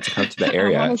I want it to come to the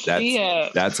area.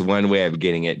 That's one way of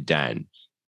getting it done.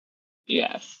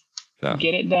 Yes. So,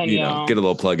 get it done, y'all. Get a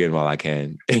little plug in while I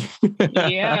can.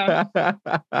 Yeah.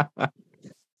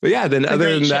 But yeah, then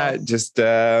other than that, just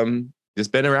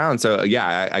been around. So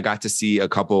yeah, I got to see a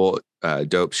couple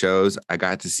dope shows. I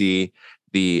got to see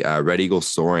the Red Eagle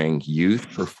Soaring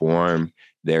Youth perform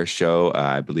their show.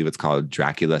 I believe it's called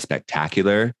Dracula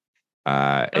Spectacular.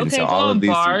 And so all of these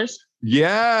bars.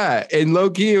 Yeah. And low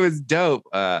key, it was dope.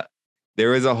 There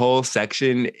was a whole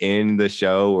section in the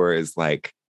show where it's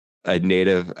like a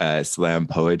native slam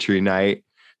poetry night.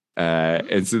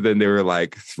 And so then they were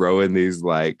like throwing these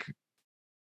like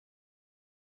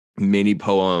mini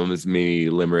poems, mini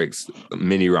limericks,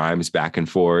 mini rhymes back and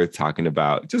forth, talking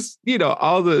about just,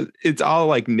 it's all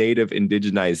like native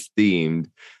indigenized themed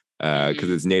because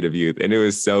it's Native youth. And it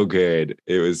was so good.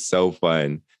 It was so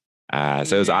fun.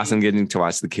 So it was awesome getting to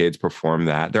watch the kids perform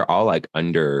that. They're all like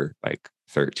under like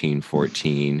 13,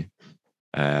 14.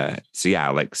 So yeah,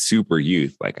 like super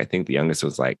youth. Like I think the youngest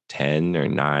was like 10 or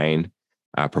 9,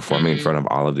 performing in front of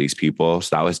all of these people.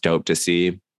 So that was dope to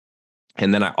see.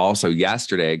 And then I also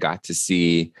yesterday got to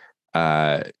see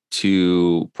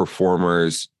 2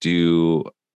 performers do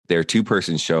their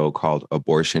 2-person show called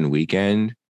Abortion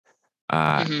Weekend.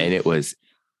 And it was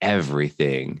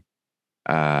everything.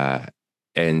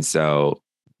 And so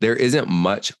there isn't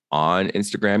much on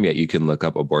Instagram yet. You can look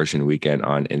up Abortion Weekend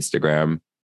on Instagram.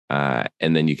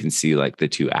 And then you can see like the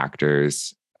 2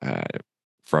 actors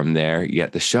from there.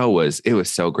 Yet the show was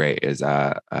so great. It was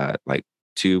like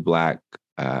 2 Black,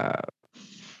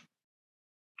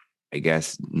 I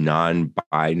guess,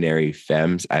 non-binary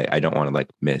femmes. I don't want to like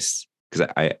because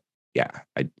I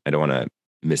don't want to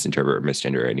misinterpret or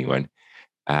misgender anyone.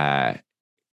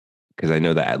 Because I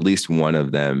know that at least one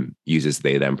of them uses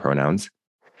they, them pronouns.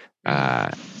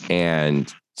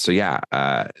 And so, yeah.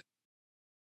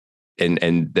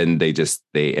 And then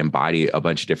they embody a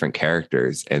bunch of different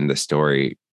characters, and the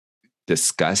story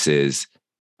discusses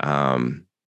the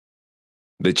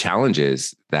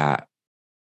challenges that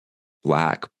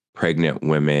Black pregnant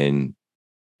women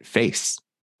face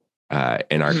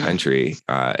in our country.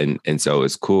 And so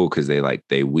it's cool because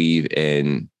they weave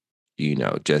in,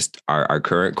 just our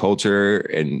current culture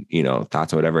and,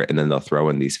 thoughts and whatever. And then they'll throw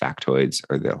in these factoids,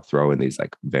 or they'll throw in these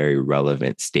like very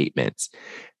relevant statements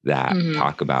that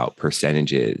talk about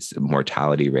percentages,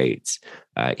 mortality rates,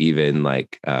 even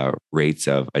like rates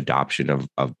of adoption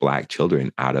of Black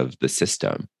children out of the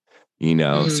system.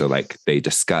 So like they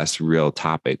discuss real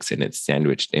topics, and it's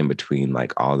sandwiched in between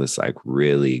like all this like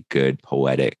really good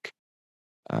poetic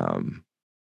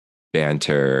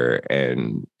banter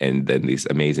and then these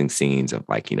amazing scenes of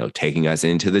like, taking us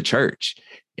into the church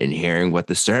and hearing what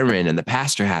the sermon and the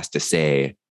pastor has to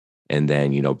say. And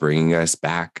then, bringing us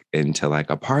back into like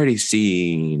a party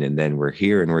scene, and then we're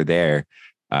here and we're there.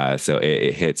 So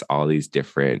it hits all these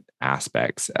different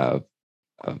aspects of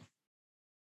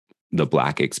the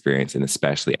Black experience, and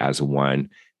especially as one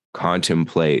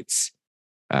contemplates,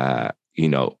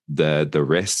 the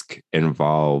risk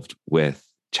involved with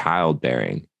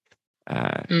childbearing.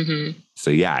 So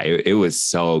yeah, it was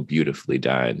so beautifully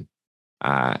done.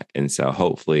 And so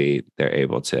hopefully they're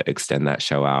able to extend that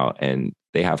show out, and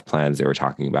they have plans they were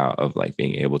talking about of like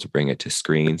being able to bring it to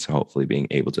screen. So hopefully being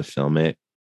able to film it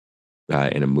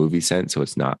in a movie sense, so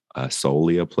it's not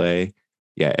solely a play.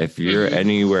 Yeah, if you're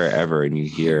anywhere ever and you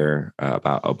hear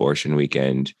about Abortion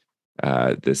Weekend,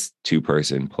 this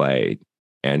 2-person play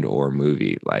and or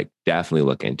movie, like definitely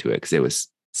look into it because it was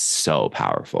so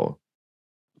powerful.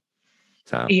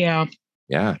 So yeah,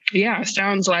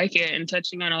 sounds like it, and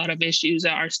touching on a lot of issues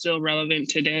that are still relevant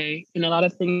today, and a lot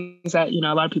of things that a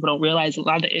lot of people don't realize. A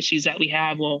lot of the issues that we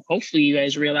have, well, hopefully you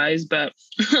guys realize, but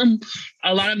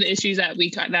a lot of the issues that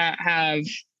we have,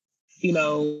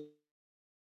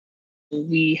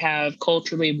 we have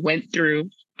culturally went through.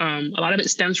 A lot of it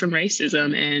stems from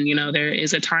racism, and there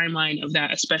is a timeline of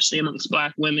that, especially amongst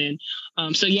Black women.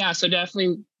 So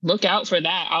definitely look out for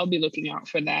that. I'll be looking out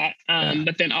for that.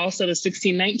 But then also the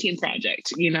 1619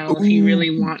 Project. If you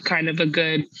really want kind of a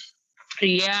good,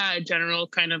 general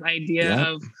kind of idea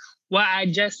of what I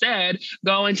just said,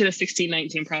 go into the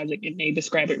 1619 Project, and they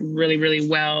describe it really, really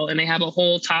well. And they have a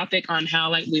whole topic on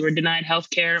how like we were denied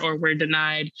healthcare, or we're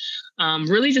denied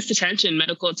really just attention,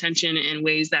 medical attention, in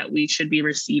ways that we should be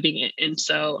receiving it. And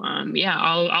so,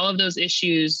 all of those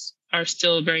issues are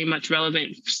still very much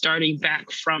relevant, starting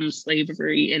back from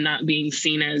slavery and not being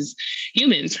seen as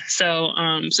humans. So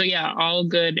all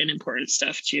good and important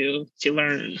stuff to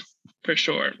learn for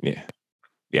sure. Yeah.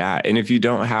 Yeah. And if you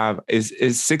don't have, is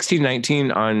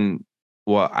 1619 on,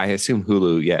 well, I assume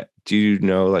Hulu yet. Do you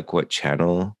know like what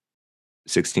channel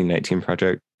 1619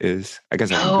 Project is? I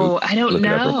guess I don't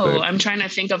know. I'm trying to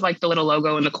think of like the little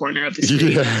logo in the corner of the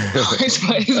screen.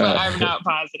 But I'm not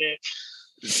positive.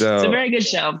 So it's a very good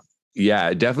show.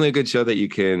 Yeah, definitely a good show that you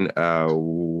can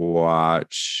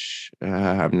watch.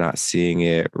 I'm not seeing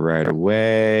it right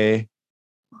away.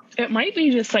 It might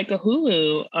be just like a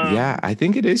Hulu. Yeah, I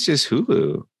think it is just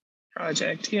Hulu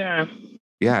project. Yeah.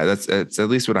 Yeah, that's at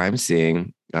least what I'm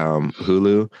seeing.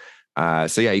 Hulu.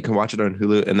 So yeah, you can watch it on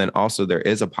Hulu. And then also there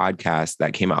is a podcast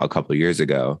that came out a couple of years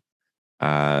ago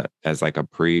as like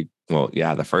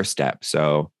the first step.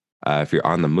 So if you're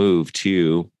on the move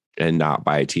too and not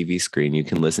by a TV screen, you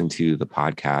can listen to the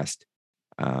podcast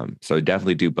So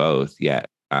definitely do both. Yeah.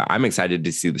 I'm excited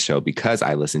to see the show because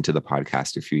I listened to the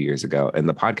podcast a few years ago, and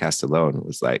the podcast alone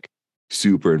was like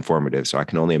super informative. So I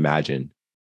can only imagine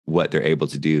what they're able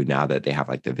to do now that they have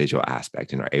like the visual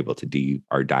aspect and are able to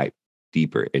dive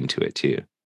deeper into it too.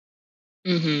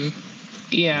 Mm-hmm.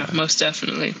 Yeah, most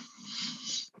definitely.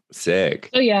 Sick.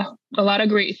 So yeah, a lot of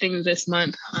great things this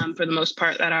month, for the most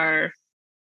part, that are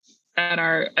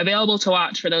available to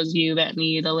watch for those of you that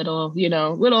need a little,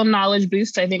 little knowledge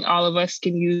boost. I think all of us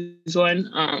can use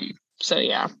one. So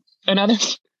yeah, another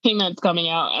thing that's coming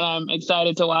out, and I'm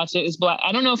excited to watch it, is Black.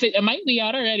 I don't know if it might be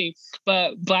out already,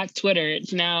 but Black Twitter.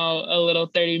 It's now a little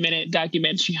 30-minute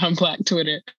documentary on Black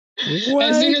Twitter. What?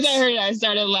 As soon as I heard it, I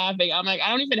started laughing. I'm like, I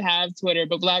don't even have Twitter,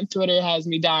 but Black Twitter has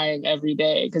me dying every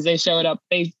day because they show it up.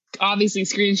 They obviously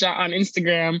screenshot on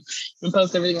Instagram and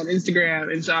post everything on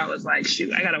Instagram. And so I was like,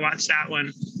 shoot, I got to watch that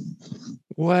one.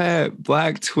 What?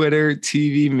 Black Twitter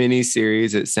TV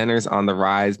miniseries. It centers on the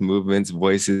rise, movements,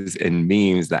 voices, and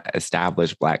memes that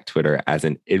establish Black Twitter as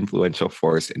an influential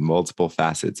force in multiple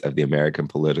facets of the American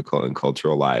political and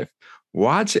cultural life.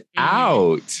 Watch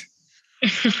out.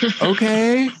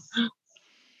 Okay.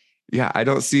 Yeah, I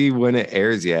don't see when it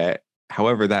airs yet.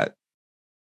 However,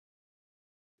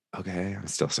 okay, I'm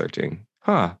still searching.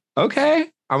 Huh. Okay.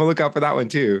 I'm gonna look out for that one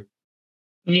too.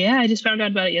 Yeah, I just found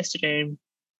out about it yesterday.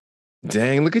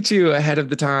 Dang, look at you ahead of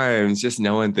the times, just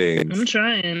knowing things. I'm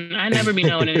trying. I never be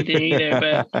knowing anything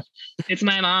either, but it's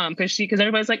my mom because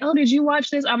everybody's like, oh, did you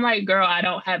watch this? I'm like, girl, I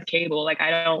don't have cable. Like,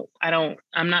 I'm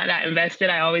not that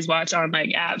invested. I always watch on like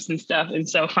apps and stuff. And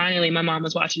so finally my mom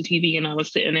was watching TV and I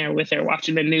was sitting there with her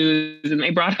watching the news, and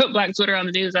they brought up Black Twitter on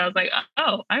the news. I was like,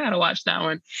 oh, I got to watch that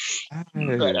one.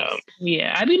 But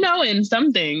yeah, I be knowing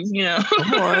some things,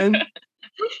 Come on.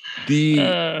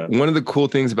 One of the cool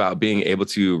things about being able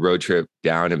to road trip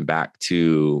down and back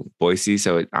to Boise,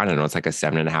 so I don't know, it's like a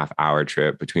 7.5 hour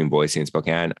trip between Boise and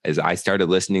Spokane, is I started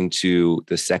listening to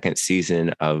the second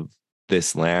season of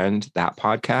This Land, that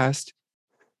podcast.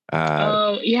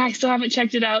 Yeah, I still haven't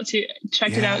checked it out yet.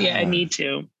 I need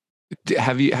to.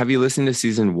 Have you listened to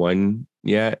season 1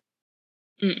 yet?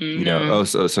 No. Oh,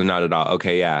 so not at all.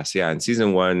 Okay, yeah. So yeah, in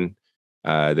season 1,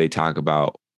 they talk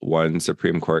about one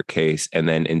Supreme Court case. And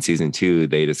then in season 2,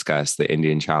 they discuss the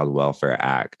Indian Child Welfare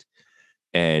Act.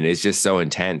 And it's just so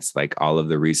intense, like all of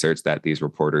the research that these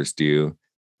reporters do.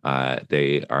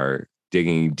 They are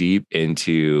digging deep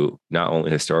into not only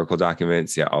historical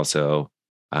documents, yet also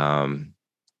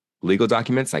legal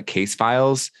documents like case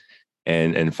files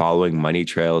and following money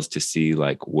trails to see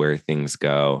like where things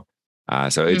go.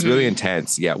 So it's really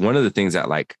intense. Yeah. One of the things that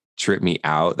like tripped me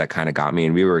out, that kind of got me,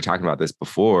 and we were talking about this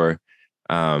before,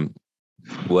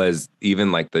 was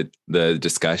even like the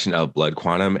discussion of blood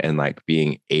quantum and like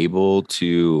being able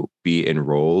to be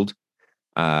enrolled.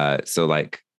 So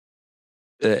like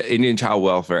the Indian Child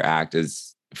Welfare Act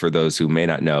is, for those who may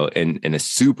not know, in a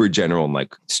super general and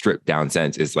like stripped down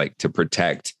sense, is like to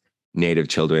protect Native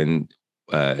children,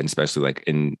 and especially like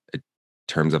in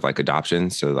terms of like adoption.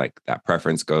 So like that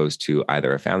preference goes to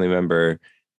either a family member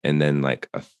and then like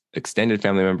a extended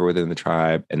family member within the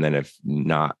tribe, and then if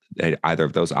not either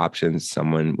of those options,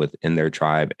 someone within their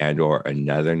tribe and or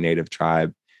another Native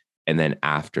tribe, and then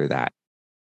after that,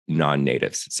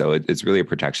 non-natives. So it's really a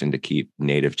protection to keep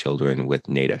Native children with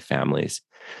Native families.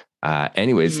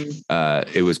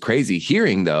 It was crazy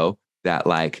hearing though that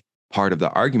like part of the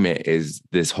argument is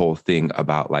this whole thing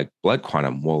about like blood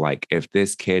quantum. Well, like if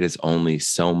this kid is only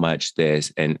so much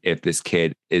this, and if this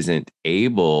kid isn't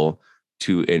able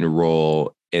to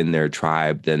enroll in their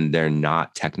tribe, then they're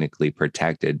not technically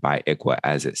protected by ICWA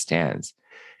as it stands.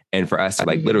 And for us to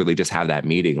like literally just have that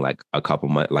meeting like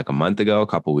a month ago, a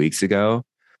couple weeks ago,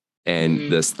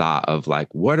 and this thought of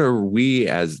like, what are we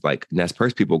as like Nez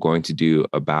Perce people going to do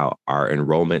about our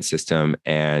enrollment system?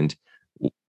 And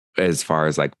as far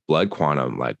as like blood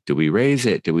quantum, like, do we raise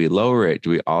it? Do we lower it? Do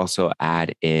we also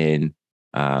add in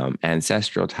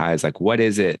ancestral ties? Like, what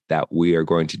is it that we are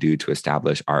going to do to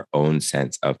establish our own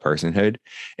sense of personhood?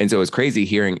 And so it's crazy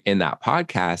hearing in that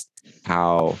podcast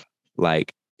how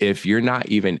like, if you're not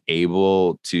even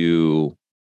able to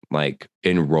like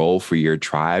enroll for your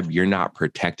tribe, you're not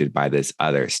protected by this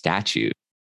other statute.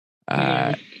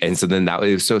 And so then that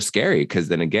was so scary, because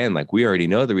then again, like we already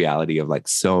know the reality of like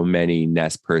so many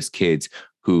Nez Perce kids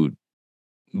who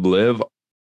live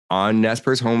on Nez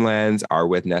Perce homelands, are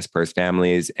with Nez Perce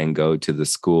families, and go to the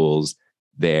schools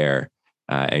there,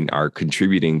 and are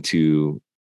contributing to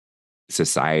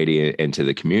society and to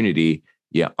the community,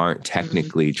 yet aren't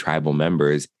technically tribal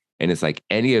members. And it's like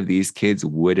any of these kids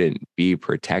wouldn't be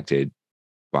protected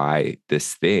by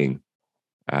this thing,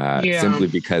 simply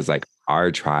because like our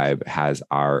tribe has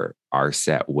our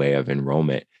set way of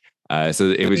enrollment. So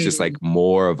it was just like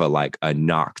more of a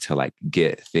knock to like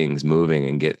get things moving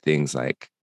and get things like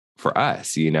for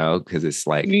us, because it's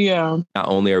like, not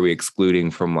only are we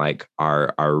excluding from like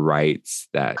our rights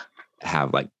that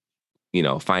have like,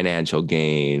 financial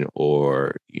gain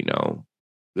or,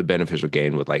 the beneficial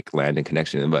gain with like land and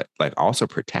connection, but like also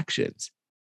protections.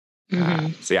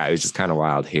 So yeah, it was just kind of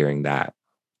wild hearing that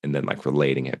and then like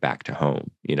relating it back to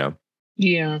home,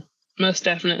 Yeah, most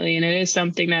definitely. And it is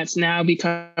something that's now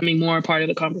becoming more a part of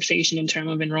the conversation in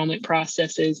terms of enrollment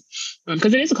processes,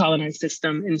 because it is a colonized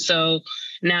system. And so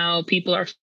now people are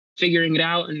figuring it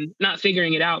out, and not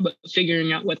figuring it out, but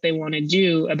figuring out what they want to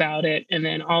do about it. And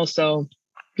then also,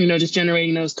 just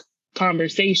generating those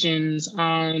conversations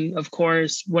on, of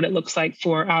course, what it looks like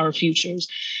for our futures.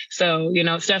 So,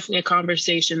 it's definitely a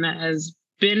conversation that has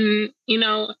been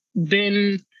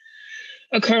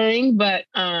occurring, but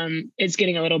it's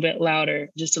getting a little bit louder,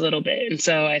 just a little bit. And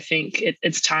so I think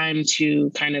it's time to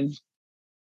kind of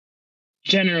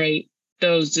generate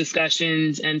those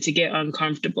discussions and to get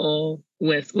uncomfortable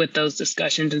with those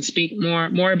discussions and speak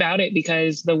more about it,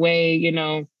 because the way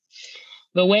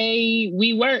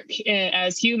we work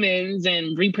as humans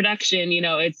and reproduction,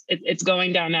 it's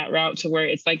going down that route to where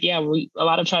it's like, a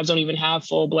lot of tribes don't even have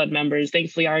full blood members.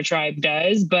 Thankfully, our tribe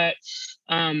does, but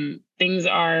things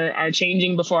are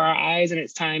changing before our eyes, and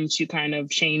it's time to kind of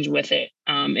change with it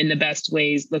in the best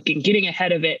ways, getting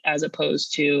ahead of it, as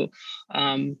opposed to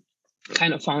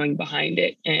kind of falling behind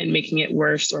it and making it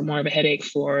worse or more of a headache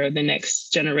for the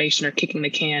next generation, or kicking the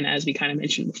can, as we kind of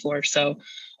mentioned before. So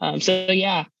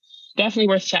yeah. Definitely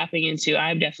worth tapping into.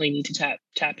 I definitely need to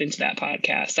tap into that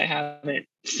podcast. I haven't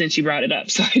since you brought it up,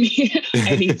 so I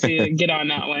need to get on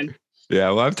that one. Yeah,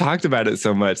 well, I've talked about it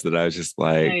so much that I was just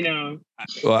like, I know.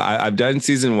 Well, I've done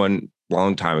season 1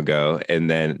 long time ago, and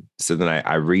then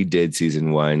I redid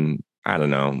season 1. I don't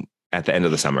know, at the end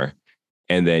of the summer,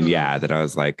 and then then I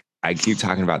was like, I keep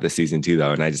talking about this season 2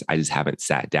 though, and I just haven't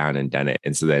sat down and done it.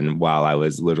 And so then while I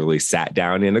was literally sat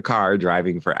down in a car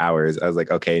driving for hours, I was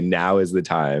like, okay, now is the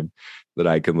time that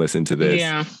I can listen to this.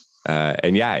 Yeah.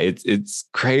 And yeah, it's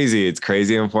crazy. It's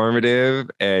crazy informative,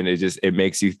 and it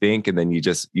makes you think, and then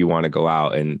you want to go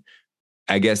out. And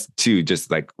I guess too,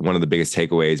 just like one of the biggest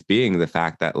takeaways being the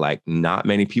fact that like not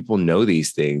many people know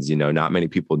these things, not many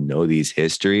people know these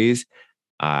histories.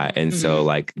 And so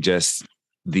like just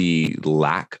the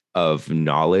lack of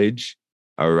knowledge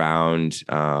around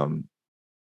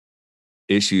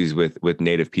issues with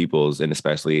Native peoples, and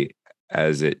especially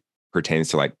as it pertains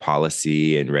to like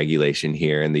policy and regulation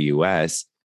here in the US,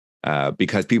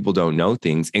 because people don't know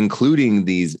things, including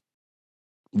these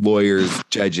lawyers,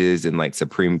 judges, and like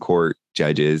Supreme Court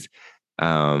judges.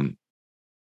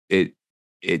 It's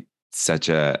such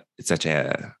a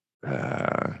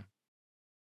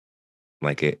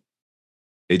like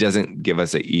it doesn't give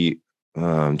us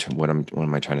what am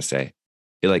I trying to say?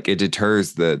 It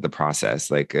deters the process.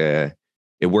 Like it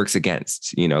works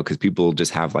against, because people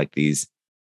just have like these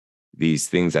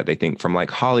things that they think from like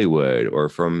Hollywood, or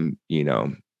from,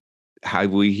 how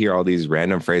we hear all these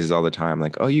random phrases all the time.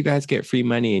 Like, oh, you guys get free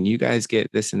money, and you guys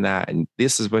get this and that. And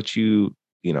this is what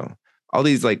all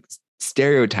these like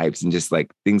stereotypes and just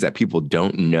like things that people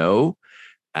don't know.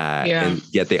 And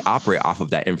yet they operate off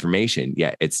of that information.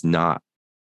 Yet it's not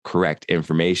correct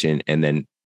information. And then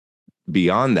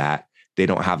beyond that, they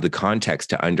don't have the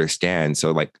context to understand.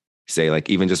 So like, say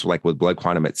like, even just like with blood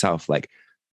quantum itself, like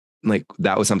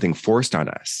that was something forced on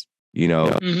us,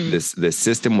 this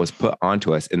system was put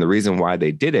onto us. And the reason why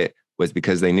they did it was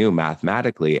because they knew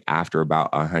mathematically after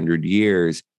about 100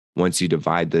 years, once you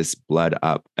divide this blood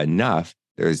up enough,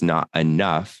 there's not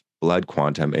enough blood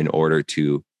quantum in order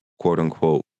to quote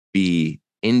unquote be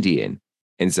Indian.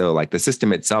 And so like the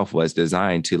system itself was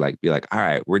designed to like be like, all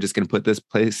right, we're just going to put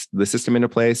the system into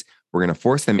place. We're going to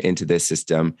force them into this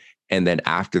system. And then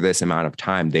after this amount of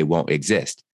time, they won't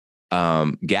exist.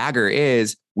 Gagger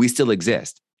is we still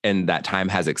exist, and that time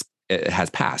has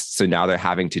passed. So now they're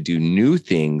having to do new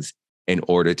things in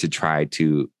order to try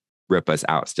to rip us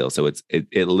out still. So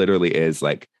it literally is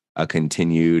like a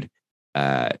continued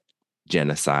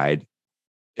genocide.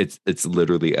 It's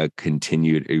literally a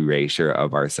continued erasure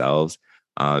of ourselves.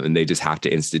 And they just have to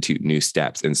institute new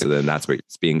steps. And so then that's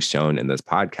what's being shown in this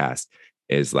podcast,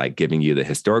 is like giving you the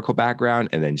historical background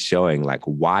and then showing like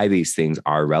why these things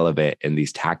are relevant and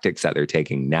these tactics that they're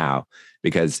taking now,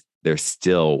 because they're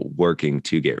still working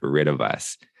to get rid of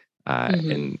us.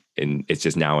 And it's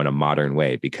just now in a modern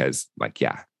way, because like,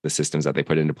 the systems that they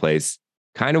put into place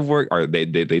kind of work, or they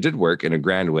did work in a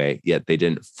grand way, yet they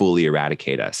didn't fully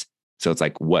eradicate us. So it's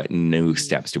like, what new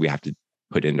steps do we have to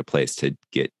put into place to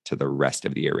get to the rest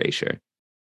of the erasure.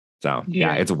 So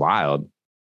yeah, it's wild.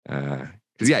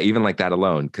 Because even like that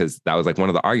alone, because that was like one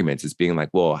of the arguments is being like,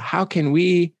 well, how can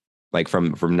we, like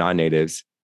from non-natives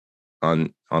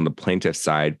on the plaintiff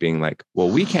side, being like, well,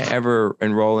 we can't ever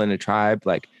enroll in a tribe,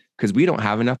 like, because we don't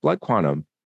have enough blood quantum.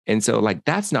 And so like,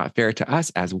 that's not fair to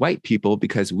us as white people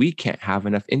because we can't have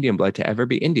enough Indian blood to ever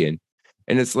be Indian.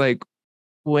 And it's like,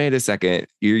 wait a second,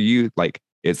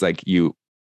 it's like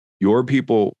your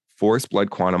people force blood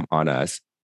quantum on us.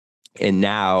 And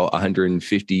now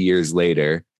 150 years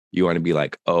later, you want to be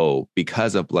like, oh,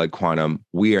 because of blood quantum,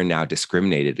 we are now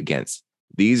discriminated against.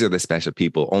 These are the special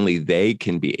people. Only they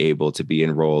can be able to be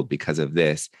enrolled because of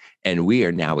this. And we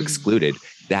are now excluded.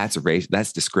 That's race.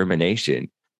 That's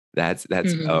discrimination. That's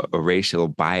a racial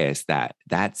bias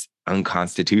that's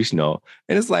unconstitutional.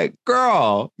 And it's like,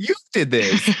 girl, you did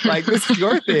this. Like, this is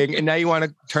your thing. And now you want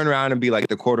to turn around and be like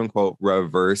the quote unquote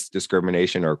reverse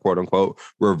discrimination or quote unquote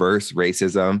reverse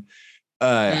racism.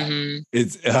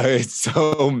 It's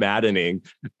so maddening.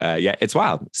 It's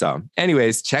wild. So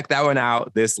anyways, check that one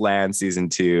out. This Land season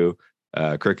 2,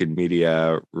 Crooked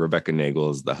Media, Rebecca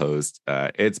Nagel's the host.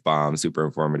 It's bomb, super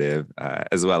informative,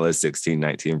 as well as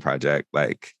 1619 Project.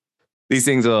 Like, these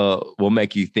things will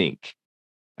make you think.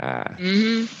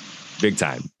 Big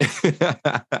time.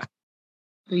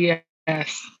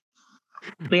 Yes.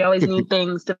 We always need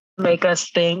things to make us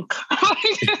think.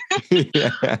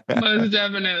 Most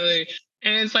definitely.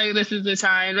 And it's like, this is the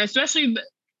time, especially,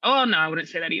 I wouldn't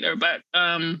say that either, but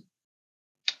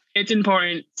it's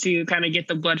important to kind of get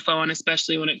the blood flowing,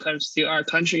 especially when it comes to our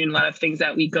country and a lot of things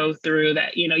that we go through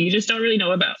that, you just don't really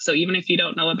know about. So even if you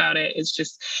don't know about it, it's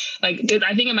just like,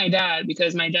 I think of my dad,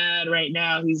 because my dad right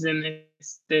now, he's in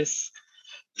this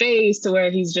phase to where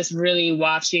he's just really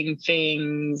watching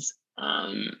things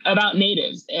about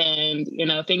natives and,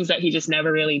 things that he just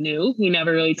never really knew. He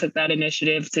never really took that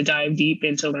initiative to dive deep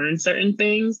and to learn certain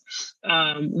things,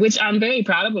 which I'm very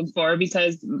proud of him for,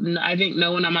 because I think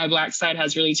no one on my Black side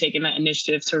has really taken that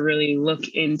initiative to really look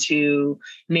into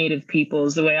native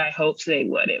peoples the way I hoped they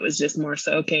would. It was just more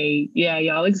so, okay, yeah,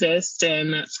 y'all exist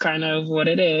and that's kind of what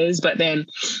it is. But then,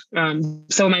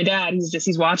 so my dad,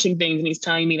 he's watching things and he's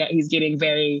telling me that he's getting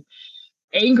very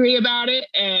angry about it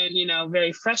and,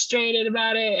 very frustrated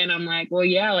about it. And I'm like, well,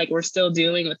 yeah, like we're still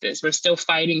dealing with this. We're still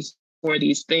fighting for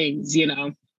these things,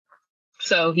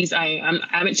 So I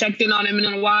haven't checked in on him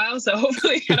in a while. So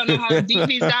hopefully, I don't know how deep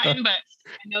he's gotten, but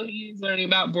I know he's learning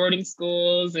about boarding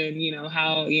schools and,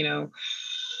 how,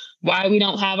 why we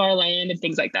don't have our land and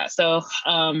things like that. So,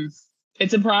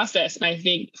 it's a process. And I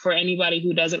think for anybody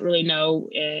who doesn't really know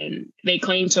and they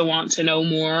claim to want to know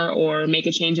more or make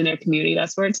a change in their community,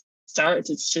 that's where it starts.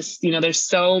 It's just, there's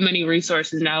so many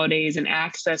resources nowadays and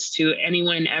access to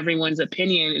anyone and everyone's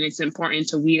opinion. And it's important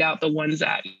to weed out the ones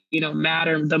that,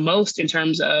 matter the most in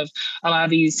terms of a lot of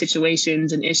these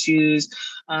situations and issues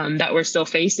that we're still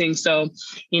facing. So,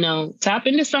 tap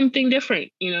into something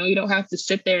different. You don't have to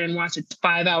sit there and watch a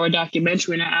 5-hour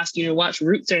documentary. And I ask you to watch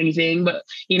Roots or anything, but,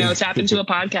 tap into a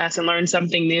podcast and learn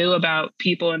something new about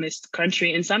people in this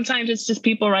country. And sometimes it's just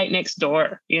people right next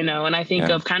door, and I think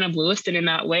of kind of Lewiston in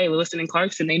that way, Lewiston and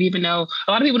Clarkson. They didn't even know,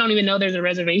 a lot of people don't even know there's a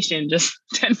reservation just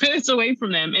 10 minutes away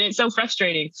from them. And it's so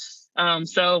frustrating.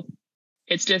 So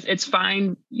it's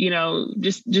fine,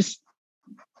 just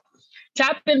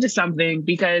tap into something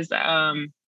because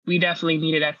we definitely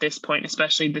need it at this point,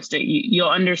 especially this day. You'll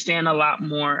understand a lot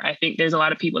more. I think there's a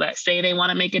lot of people that say they want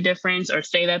to make a difference or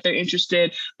say that they're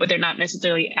interested, but they're not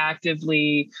necessarily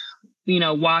actively,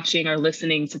 watching or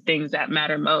listening to things that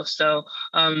matter most. So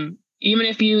even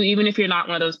if you're not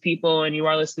one of those people and you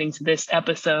are listening to this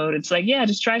episode, it's like, yeah,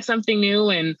 just try something new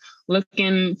and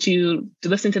listen to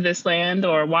This Land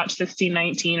or watch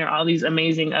 1619 or all these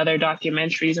amazing other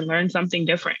documentaries and learn something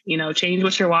different. Change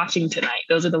what you're watching tonight.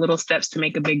 Those are the little steps to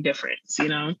make a big difference.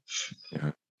 Yeah,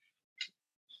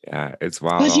 it's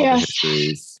wild. All the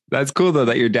histories. That's cool though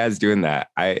that your dad's doing that.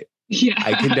 I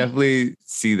can definitely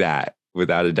see that.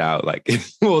 Without a doubt, like,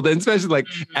 well, then especially like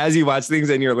as you watch things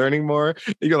and you're learning more,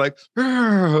 you're like,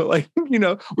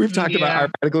 we've talked about our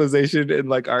radicalization and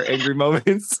like our angry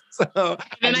moments. So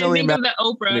and I think of the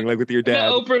Oprah, like with your dad,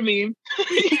 the Oprah meme.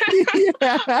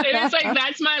 And it's like,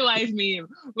 that's my life meme.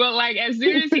 But like, as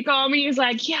soon as he called me, he's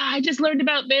like, yeah, I just learned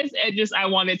about this. And I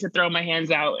wanted to throw my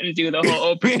hands out and do the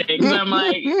whole Oprah thing. So I'm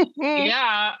like,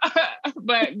 yeah,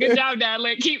 but good job, Dad.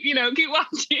 Like, keep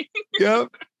watching. Yep.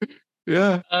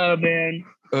 Yeah. Oh man.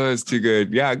 Oh, it's too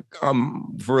good. Yeah.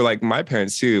 For like my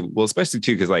parents too. Well, especially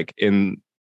too, because like in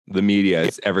the media,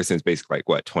 it's ever since basically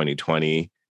like 2020,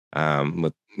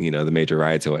 with the major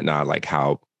riots and whatnot, like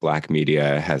how Black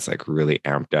media has like really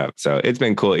amped up. So it's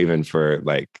been cool even for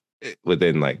like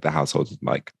within like the households,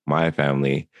 like my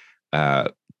family,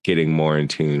 getting more in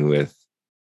tune with,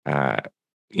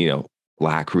 you know,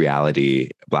 Black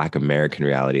reality, Black American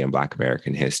reality and Black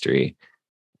American history.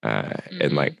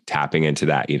 And like tapping into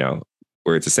that, you know,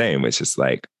 where it's the same. It's just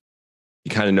like,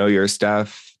 you kind of know your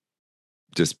stuff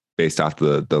just based off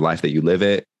the life that you live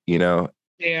it, you know?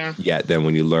 Yeah. Yet then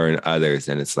when you learn others,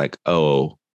 then it's like,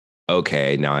 oh,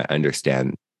 okay, now I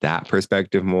understand that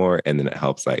perspective more. And then it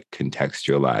helps like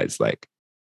contextualize like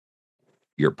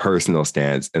your personal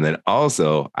stance. And then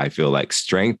also I feel like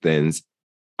strengthens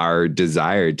our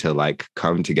desire to like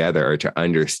come together or to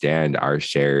understand our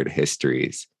shared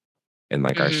histories and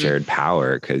like our shared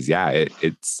power. Cause yeah,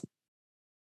 it's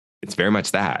very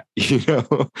much that, you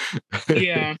know?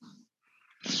 Yeah.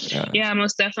 Yeah,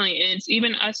 most definitely. And it's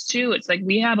even us too. It's like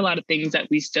we have a lot of things that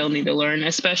we still need to learn,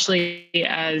 especially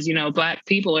as, you know, Black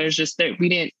people. It's just that we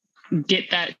didn't get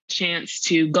that chance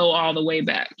to go all the way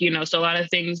back, you know. So a lot of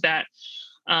things that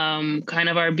kind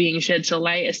of are being shed to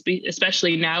light,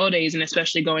 especially nowadays and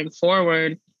especially going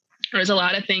forward. There's a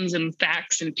lot of things and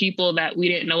facts and people that we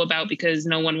didn't know about because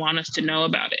no one wanted us to know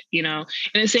about it, you know.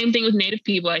 And the same thing with Native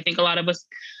people. I think a lot of us,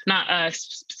 not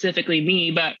us specifically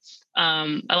me, but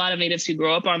a lot of Natives who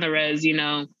grow up on the res, you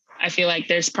know, I feel like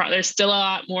there's still a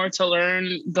lot more to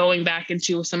learn going back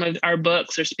into some of our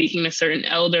books or speaking to certain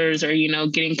elders or, you know,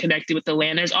 getting connected with the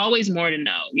land. There's always more to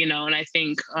know, you know, and I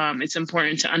think it's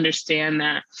important to understand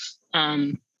that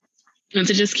and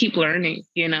to just keep learning,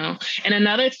 you know. And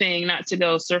another thing, not to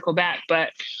go circle back,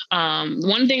 but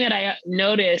one thing that I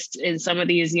noticed in some of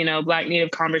these, you know, Black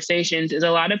Native conversations is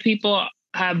a lot of people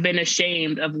have been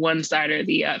ashamed of one side or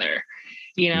the other,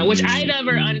 you know, which I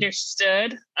never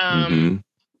understood.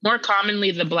 More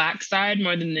commonly the Black side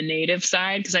more than the Native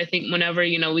side, because I think whenever,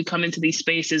 you know, we come into these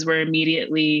spaces, we're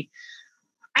immediately,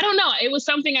 I don't know, it was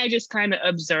something I just kind of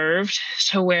observed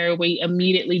to where we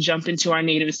immediately jump into our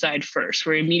Native side first.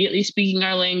 We're immediately speaking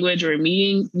our language, we're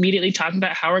immediately talking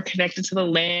about how we're connected to the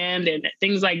land and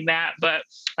things like that. But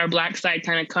our Black side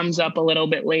kind of comes up a little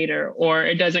bit later, or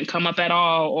it doesn't come up at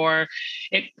all, or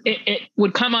it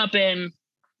would come up and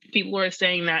people were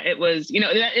saying that it was, you know,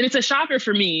 and it's a shocker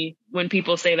for me when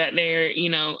people say that they're, you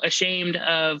know, ashamed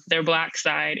of their Black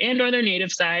side and or their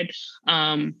Native side.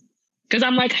 Because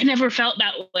I'm like, I never felt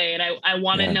that way. And I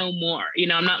want to know more. You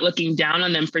know, I'm not looking down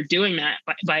on them for doing that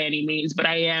by any means, but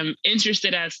I am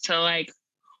interested as to like,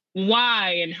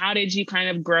 why and how did you kind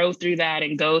of grow through that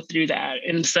and go through that?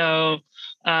 And so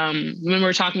when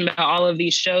we're talking about all of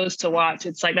these shows to watch,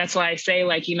 it's like, that's why I say,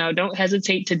 like, you know, don't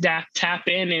hesitate to tap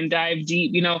in and dive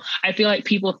deep. You know, I feel like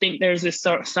people think there's this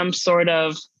some sort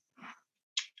of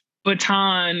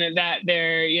baton that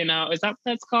they're, you know, is that what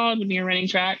that's called when you're running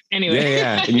track? Anyway.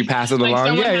 Yeah. And you pass it like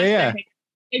along. Yeah.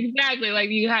 Exactly. Like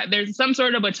there's some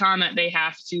sort of baton that they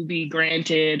have to be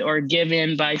granted or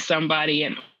given by somebody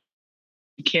and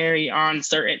carry on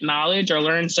certain knowledge or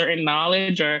learn certain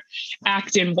knowledge or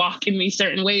act and walk in these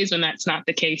certain ways when that's not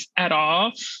the case at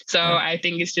all. So I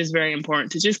think it's just very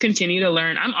important to just continue to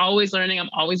learn. I'm always learning. I'm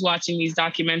always watching these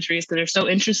documentaries because they're so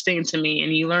interesting to me,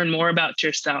 and you learn more about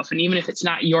yourself. And even if it's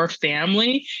not your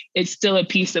family, it's still a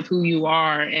piece of who you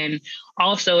are. And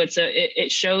also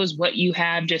it shows what you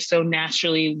have just so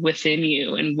naturally within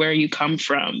you and where you come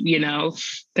from, you know,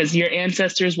 because your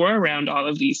ancestors were around all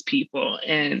of these people.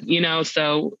 And, you know,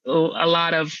 so a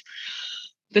lot of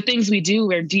the things we do,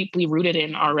 we're deeply rooted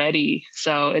in already.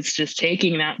 So it's just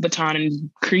taking that baton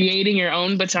and creating your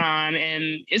own baton.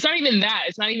 And it's not even that.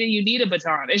 It's not even you need a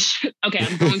baton. Okay,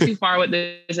 I'm going too far with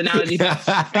this analogy. But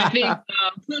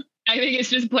I think it's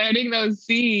just planting those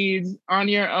seeds on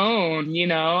your own, you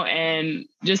know, and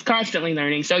just constantly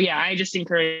learning. So yeah, I just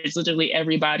encourage literally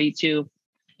everybody to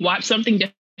watch something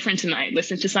different tonight,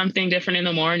 listen to something different in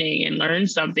the morning and learn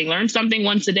something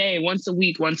once a day, once a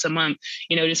week, once a month,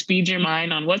 you know, just feed your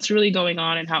mind on what's really going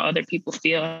on and how other people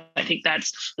feel. I think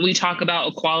that's when we talk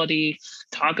about equality,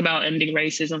 talk about ending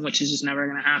racism, which is just never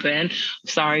going to happen.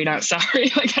 Sorry, not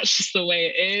sorry. Like that's just the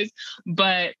way it is.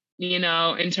 But you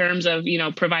know, in terms of, you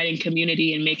know, providing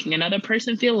community and making another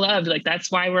person feel loved. Like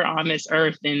that's why we're on this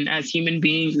earth. And as human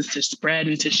beings is to spread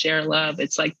and to share love.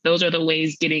 It's like, those are the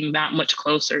ways getting that much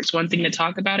closer. It's one thing to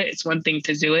talk about it. It's one thing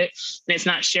to do it. And it's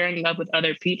not sharing love with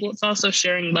other people. It's also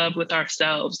sharing love with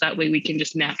ourselves. That way we can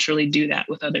just naturally do that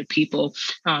with other people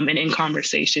and in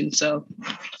conversation. So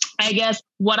I guess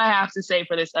what I have to say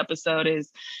for this episode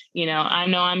is, you know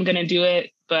I'm going to do it,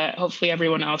 but hopefully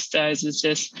everyone else does, is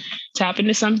just tap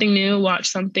into something new, watch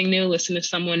something new, listen to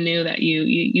someone new that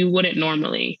you wouldn't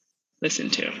normally listen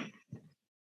to.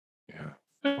 Yeah.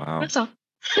 Wow. That's all.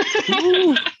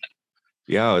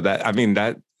 Yo,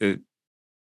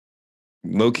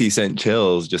 low-key sent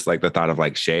chills, just like the thought of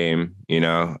like shame,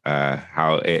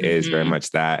 how it is very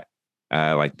much that,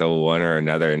 like the one or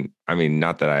another. And I mean,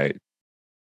 not that I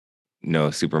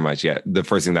know super much yet. The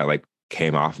first thing that like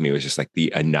came off me was just like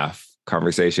the enough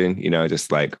conversation,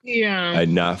 just like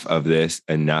enough of this,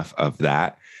 enough of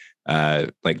that.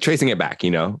 Like tracing it back,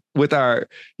 with our,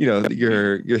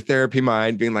 your therapy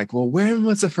mind being like, well, when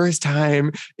was the first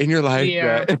time in your life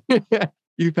that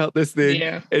you felt this thing?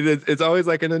 Yeah. And it's always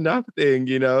like an enough thing,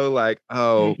 like,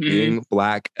 being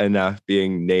Black enough,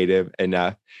 being Native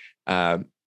enough. And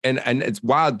it's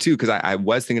wild too, because I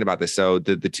was thinking about this. So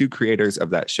the two creators of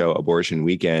that show, Abortion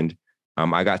Weekend,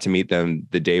 I got to meet them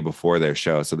the day before their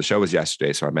show. So the show was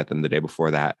yesterday, so I met them the day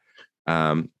before that.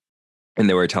 And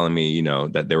they were telling me,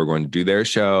 that they were going to do their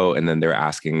show. And then they were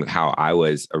asking how I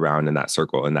was around in that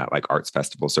circle, in that like arts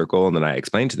festival circle. And then I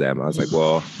explained to them, I was like,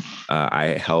 well,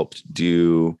 I helped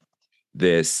do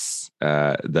this,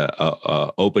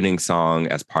 the opening song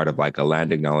as part of like a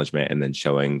land acknowledgement, and then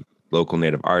showing local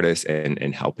Native artists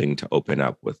and helping to open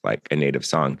up with like a Native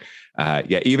song.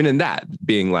 Even in that,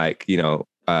 being like,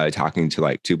 talking to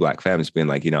like two Black femmes, being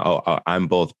like, I'm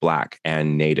both Black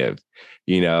and Native,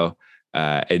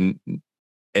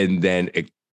 and then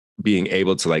being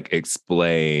able to like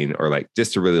explain, or like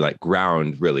just to really like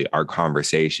ground really our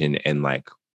conversation and like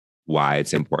why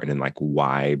it's important, and like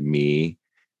why me,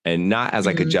 and not as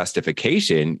like a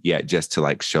justification yet, just to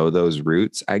like show those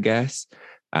roots, I guess.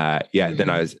 Then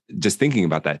I was just thinking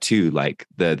about that too, like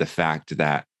the fact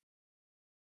that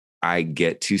I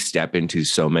get to step into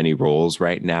so many roles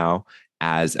right now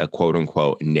as a quote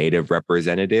unquote Native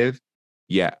representative.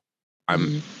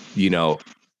 I'm,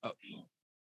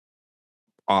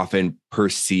 often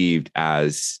perceived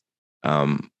as,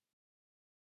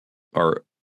 or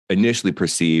initially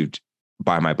perceived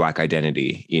by my Black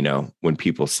identity, when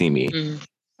people see me.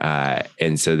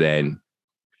 And so then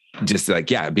just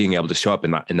like, being able to show up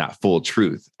in that full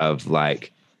truth of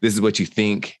like, this is what you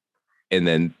think. And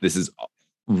then this is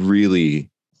really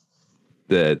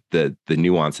the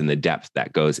nuance and the depth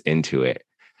that goes into it.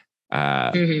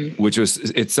 Which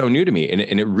it's so new to me. And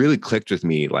it really clicked with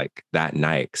me like that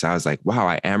night. Cause I was like, wow,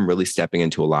 I am really stepping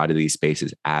into a lot of these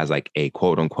spaces as like a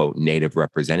quote unquote Native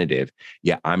representative.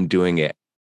 I'm doing it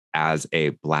as a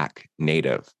Black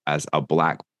Native, as a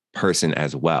Black person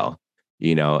as well,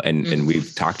 and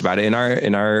we've talked about it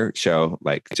in our show,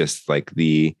 like just like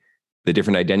the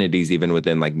different identities, even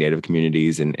within like Native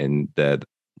communities and the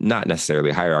not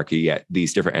necessarily hierarchy yet,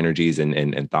 these different energies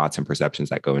and thoughts and perceptions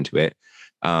that go into it.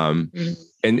 And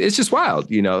it's just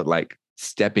wild, like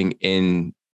stepping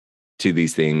in to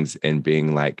these things and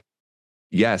being like,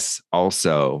 yes,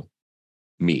 also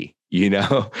me,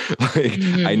 like,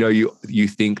 I know you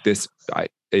think this,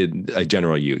 a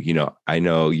general I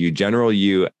know you general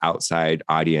you outside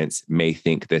audience may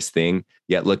think this thing,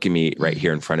 yet look at me right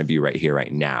here in front of you, right here,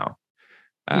 right now.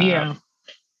 And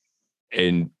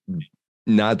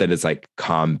not that it's like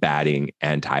combating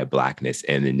anti-Blackness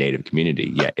in the Native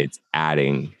community, yet it's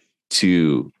adding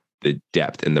to the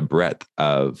depth and the breadth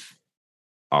of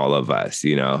all of us,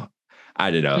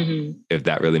 I don't know if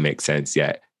that really makes sense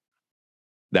yet.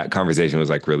 That conversation was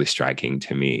like really striking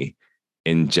to me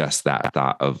in just that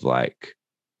thought of like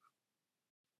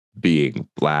being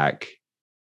Black,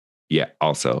 yet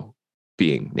also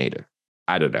being Native.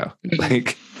 I don't know,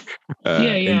 like,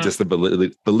 and just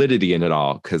the validity in it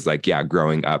all. Cause like,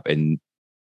 growing up and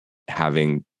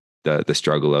having the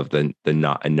struggle of the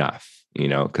not enough,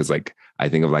 cause like, I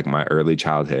think of like my early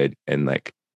childhood and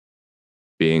like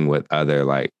being with other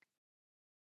like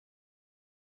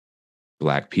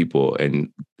Black people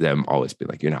and them always be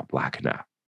like, you're not Black enough,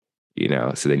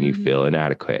 so then you feel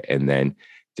inadequate. And then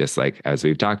just like, as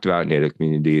we've talked about, Native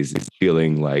communities is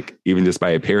feeling like, even just by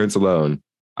appearance alone,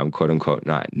 I'm quote unquote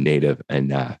not Native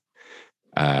enough.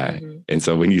 And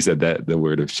so when you said that, the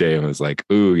word of shame, I was like,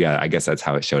 ooh, yeah, I guess that's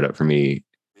how it showed up for me.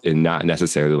 And not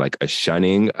necessarily like a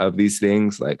shunning of these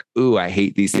things, like, ooh, I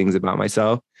hate these things about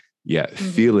myself.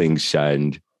 Feeling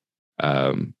shunned,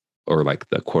 or like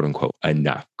the quote unquote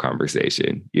enough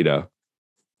conversation,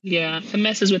 Yeah, it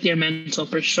messes with your mental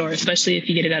for sure, especially if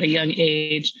you get it at a young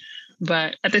age.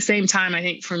 But at the same time, I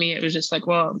think for me, it was just like,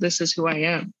 well, this is who I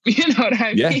am. You know what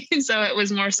I mean? So it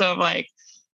was more so of like,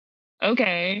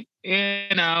 okay,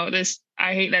 this,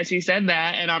 I hate that you said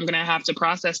that, and I'm going to have to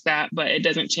process that, but it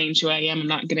doesn't change who I am. I'm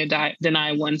not going to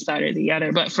deny one side or the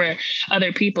other. But for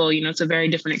other people, it's a very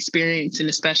different experience. And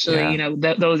especially,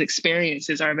 those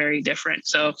experiences are very different.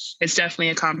 So it's definitely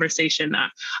a conversation that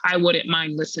I wouldn't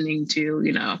mind listening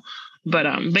to,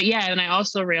 But yeah, and I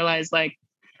also realized like,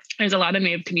 There's a lot of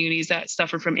Native communities that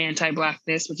suffer from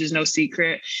anti-Blackness, which is no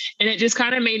secret. And it just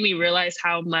kind of made me realize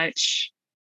how much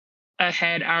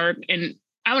ahead and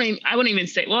I wouldn't even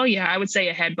say, well, yeah, I would say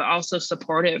ahead, but also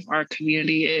supportive our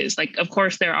community is. Like, of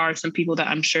course, there are some people that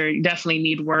I'm sure definitely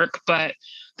need work, but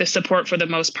the support for the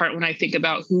most part, when I think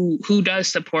about who does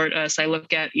support us, I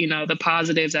look at, the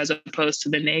positives as opposed to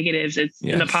the negatives. And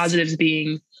the positives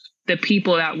being the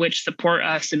people that which support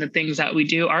us and the things that we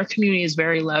do. Our community is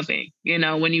very loving,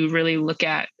 when you really look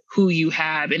at who you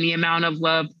have and the amount of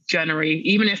love generate,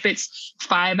 even if it's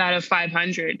 5 out of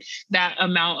 500, that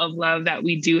amount of love that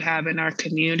we do have in our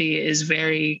community is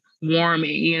very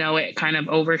warming. It kind of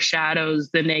overshadows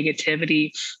the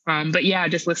negativity. But yeah,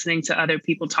 just listening to other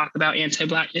people talk about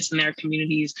anti-Blackness in their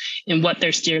communities and what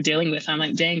they're still dealing with, I'm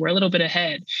like, dang, we're a little bit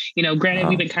ahead. Granted,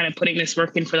 we've been kind of putting this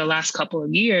work in for the last couple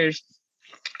of years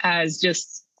as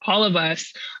just all of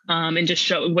us, and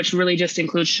just which really just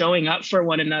includes showing up for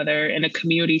one another and a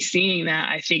community seeing that.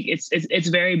 I think it's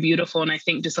very beautiful. And I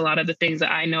think just a lot of the things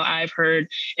that I know I've heard,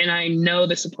 and I know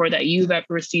the support that you've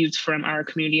received from our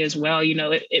community as well,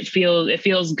 it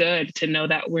feels good to know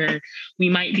that we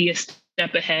might be a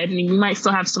step ahead and we might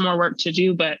still have some more work to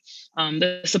do, but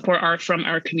the support from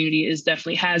our community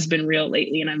has been real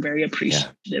lately. And I'm very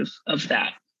appreciative of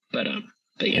that. But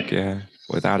yeah. Yeah,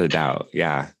 without a doubt.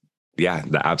 Yeah,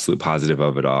 the absolute positive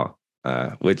of it all,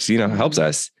 which, helps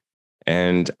us.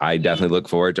 And I definitely look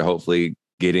forward to hopefully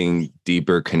getting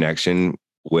deeper connection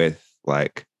with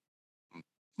like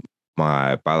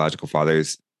my biological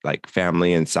father's like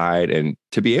family inside, and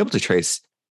to be able to trace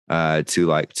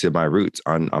to my roots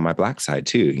on my Black side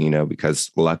too,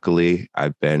 because luckily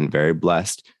I've been very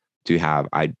blessed to have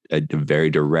a very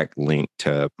direct link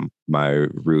to my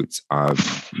roots on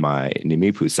my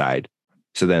Nimipu side.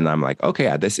 So then I'm like,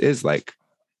 okay, this is like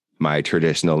my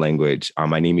traditional language on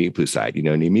my Nimipu side,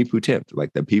 Nimipu Timp,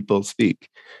 like the people speak.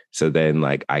 So then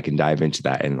like I can dive into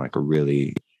that in like a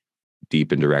really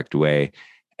deep and direct way.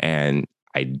 And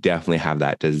I definitely have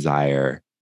that desire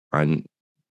on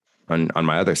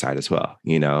my other side as well,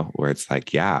 where it's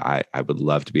like, yeah, I would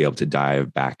love to be able to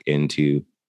dive back into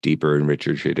deeper and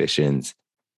richer traditions.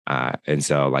 And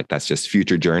so like, that's just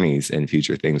future journeys and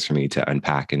future things for me to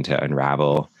unpack and to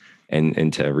unravel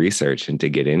and to research and to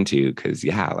get into. Cause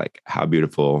like how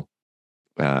beautiful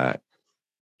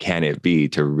can it be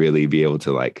to really be able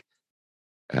to like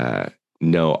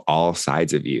know all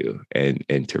sides of you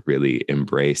and to really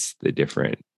embrace the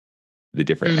different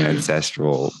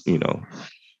ancestral,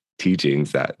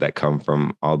 teachings that come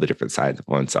from all the different sides of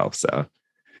oneself. So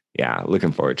yeah,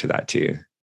 looking forward to that too.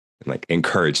 And like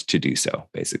encouraged to do so,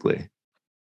 basically.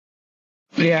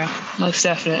 Yeah, most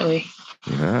definitely.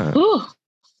 Yeah. Well,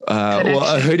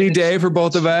 a hoodie day for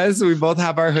both of us. We both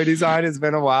have our hoodies on. It's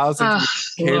been a while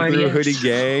since we came through Hoodie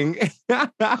Gang.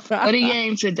 Hoodie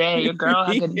Gang today. Your girl,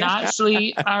 I could not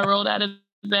sleep. I rolled out of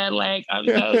bed like, I'm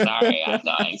so sorry. I'm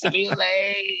going to be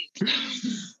late.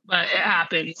 But it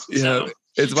happens. Yeah. So.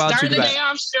 It's wild. Start the day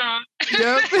off strong.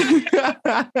 Yep.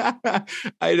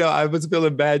 I know. I was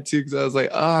feeling bad too because I was like,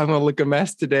 oh, I'm gonna look a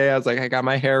mess today. I was like, I got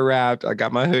my hair wrapped. I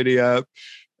got my hoodie up.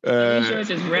 Yours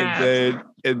is wrapped.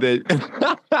 And then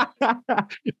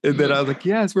I was like,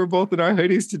 yes, we're both in our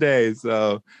hoodies today.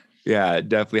 So yeah,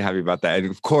 definitely happy about that. And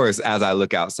of course, as I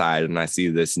look outside and I see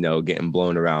the snow getting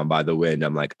blown around by the wind,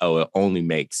 I'm like, oh, it only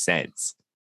makes sense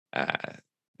that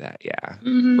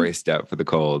braced up for the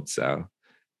cold. So.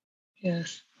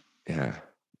 Yes. Yeah.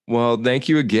 Well, thank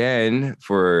you again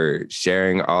for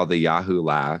sharing all the Yahoo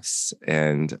laughs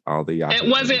and all the Yahoo. It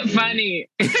wasn't funny.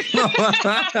 It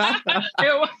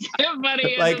wasn't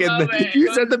funny. Like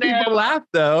you said, the people laughed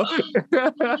though.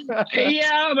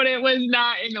 Yeah, but it was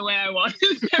not in the way I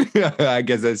wanted. I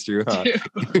guess that's true, huh?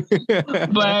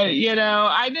 But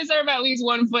I deserve at least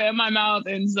one foot in my mouth,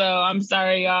 and so I'm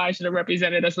sorry, y'all. I should have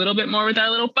represented us a little bit more with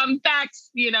our little fun facts,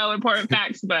 important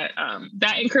facts. But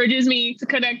that encourages me to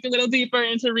connect a little deeper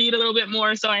and to read a little bit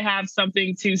more, so I have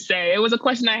something to say. It was a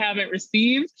question I haven't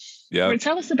received. Yeah.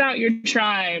 Tell us about your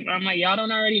tribe. I'm like, y'all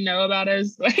don't already know about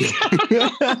us. Like,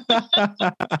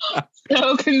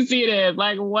 so conceited.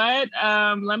 Like, what?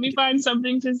 Let me find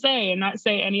something to say and not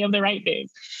say any of the right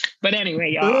things. But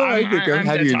anyway, y'all.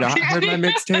 Have you not heard my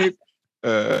mixtape?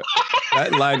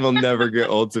 That line will never get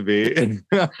old to me.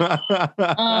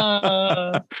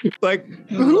 Like,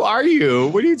 who are you?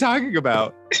 What are you talking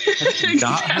about? Have you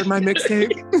not heard my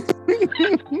mixtape?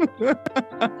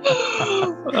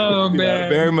 Oh man,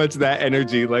 very much that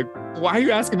energy. Like, why are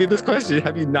you asking me this question?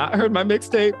 Have you not heard my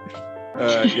mixtape?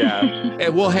 Yeah.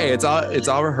 And, well, hey, it's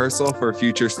all rehearsal for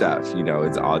future stuff. You know,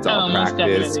 it's all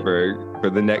practice for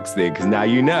the next thing. Because now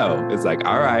you know. It's like,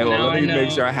 all right, well, let me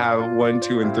make sure I have 1,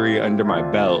 2, and 3 under my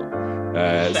belt.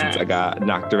 Since I got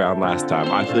knocked around last time.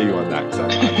 I feel you on that, because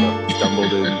I've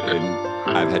stumbled in and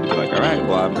I've had to be like, all right,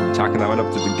 well, I'm chalking that one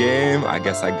up to the game. I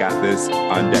guess I got this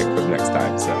on deck for the next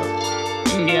time. So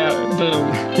yeah, boom.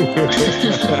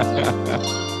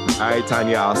 All right,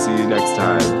 Tanya, I'll see you next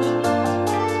time.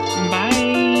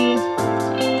 Bye.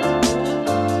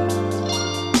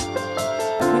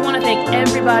 We want to thank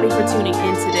everybody for tuning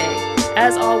in today.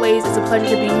 As always, it's a pleasure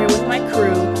to be here with my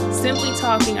crew, simply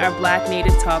talking our Black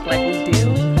Native talk like we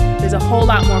do. There's a whole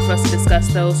lot more for us to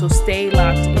discuss though, so stay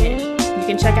locked in. You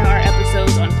can check out our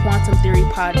episodes on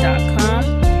quantumtheorypod.com,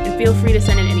 and feel free to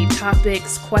send in any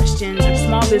topics, questions, or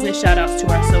small business shout-outs to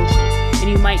our socials, and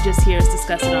you might just hear us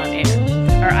discuss it on air.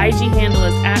 Our IG handle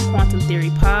is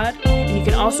 @quantumtheorypod, and you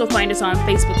can also find us on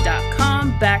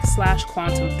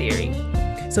facebook.com/quantumtheory.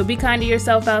 So be kind to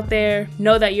yourself out there,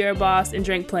 know that you're a boss, and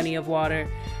drink plenty of water.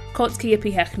 Kotski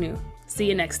Pihechnu. See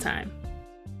you next time.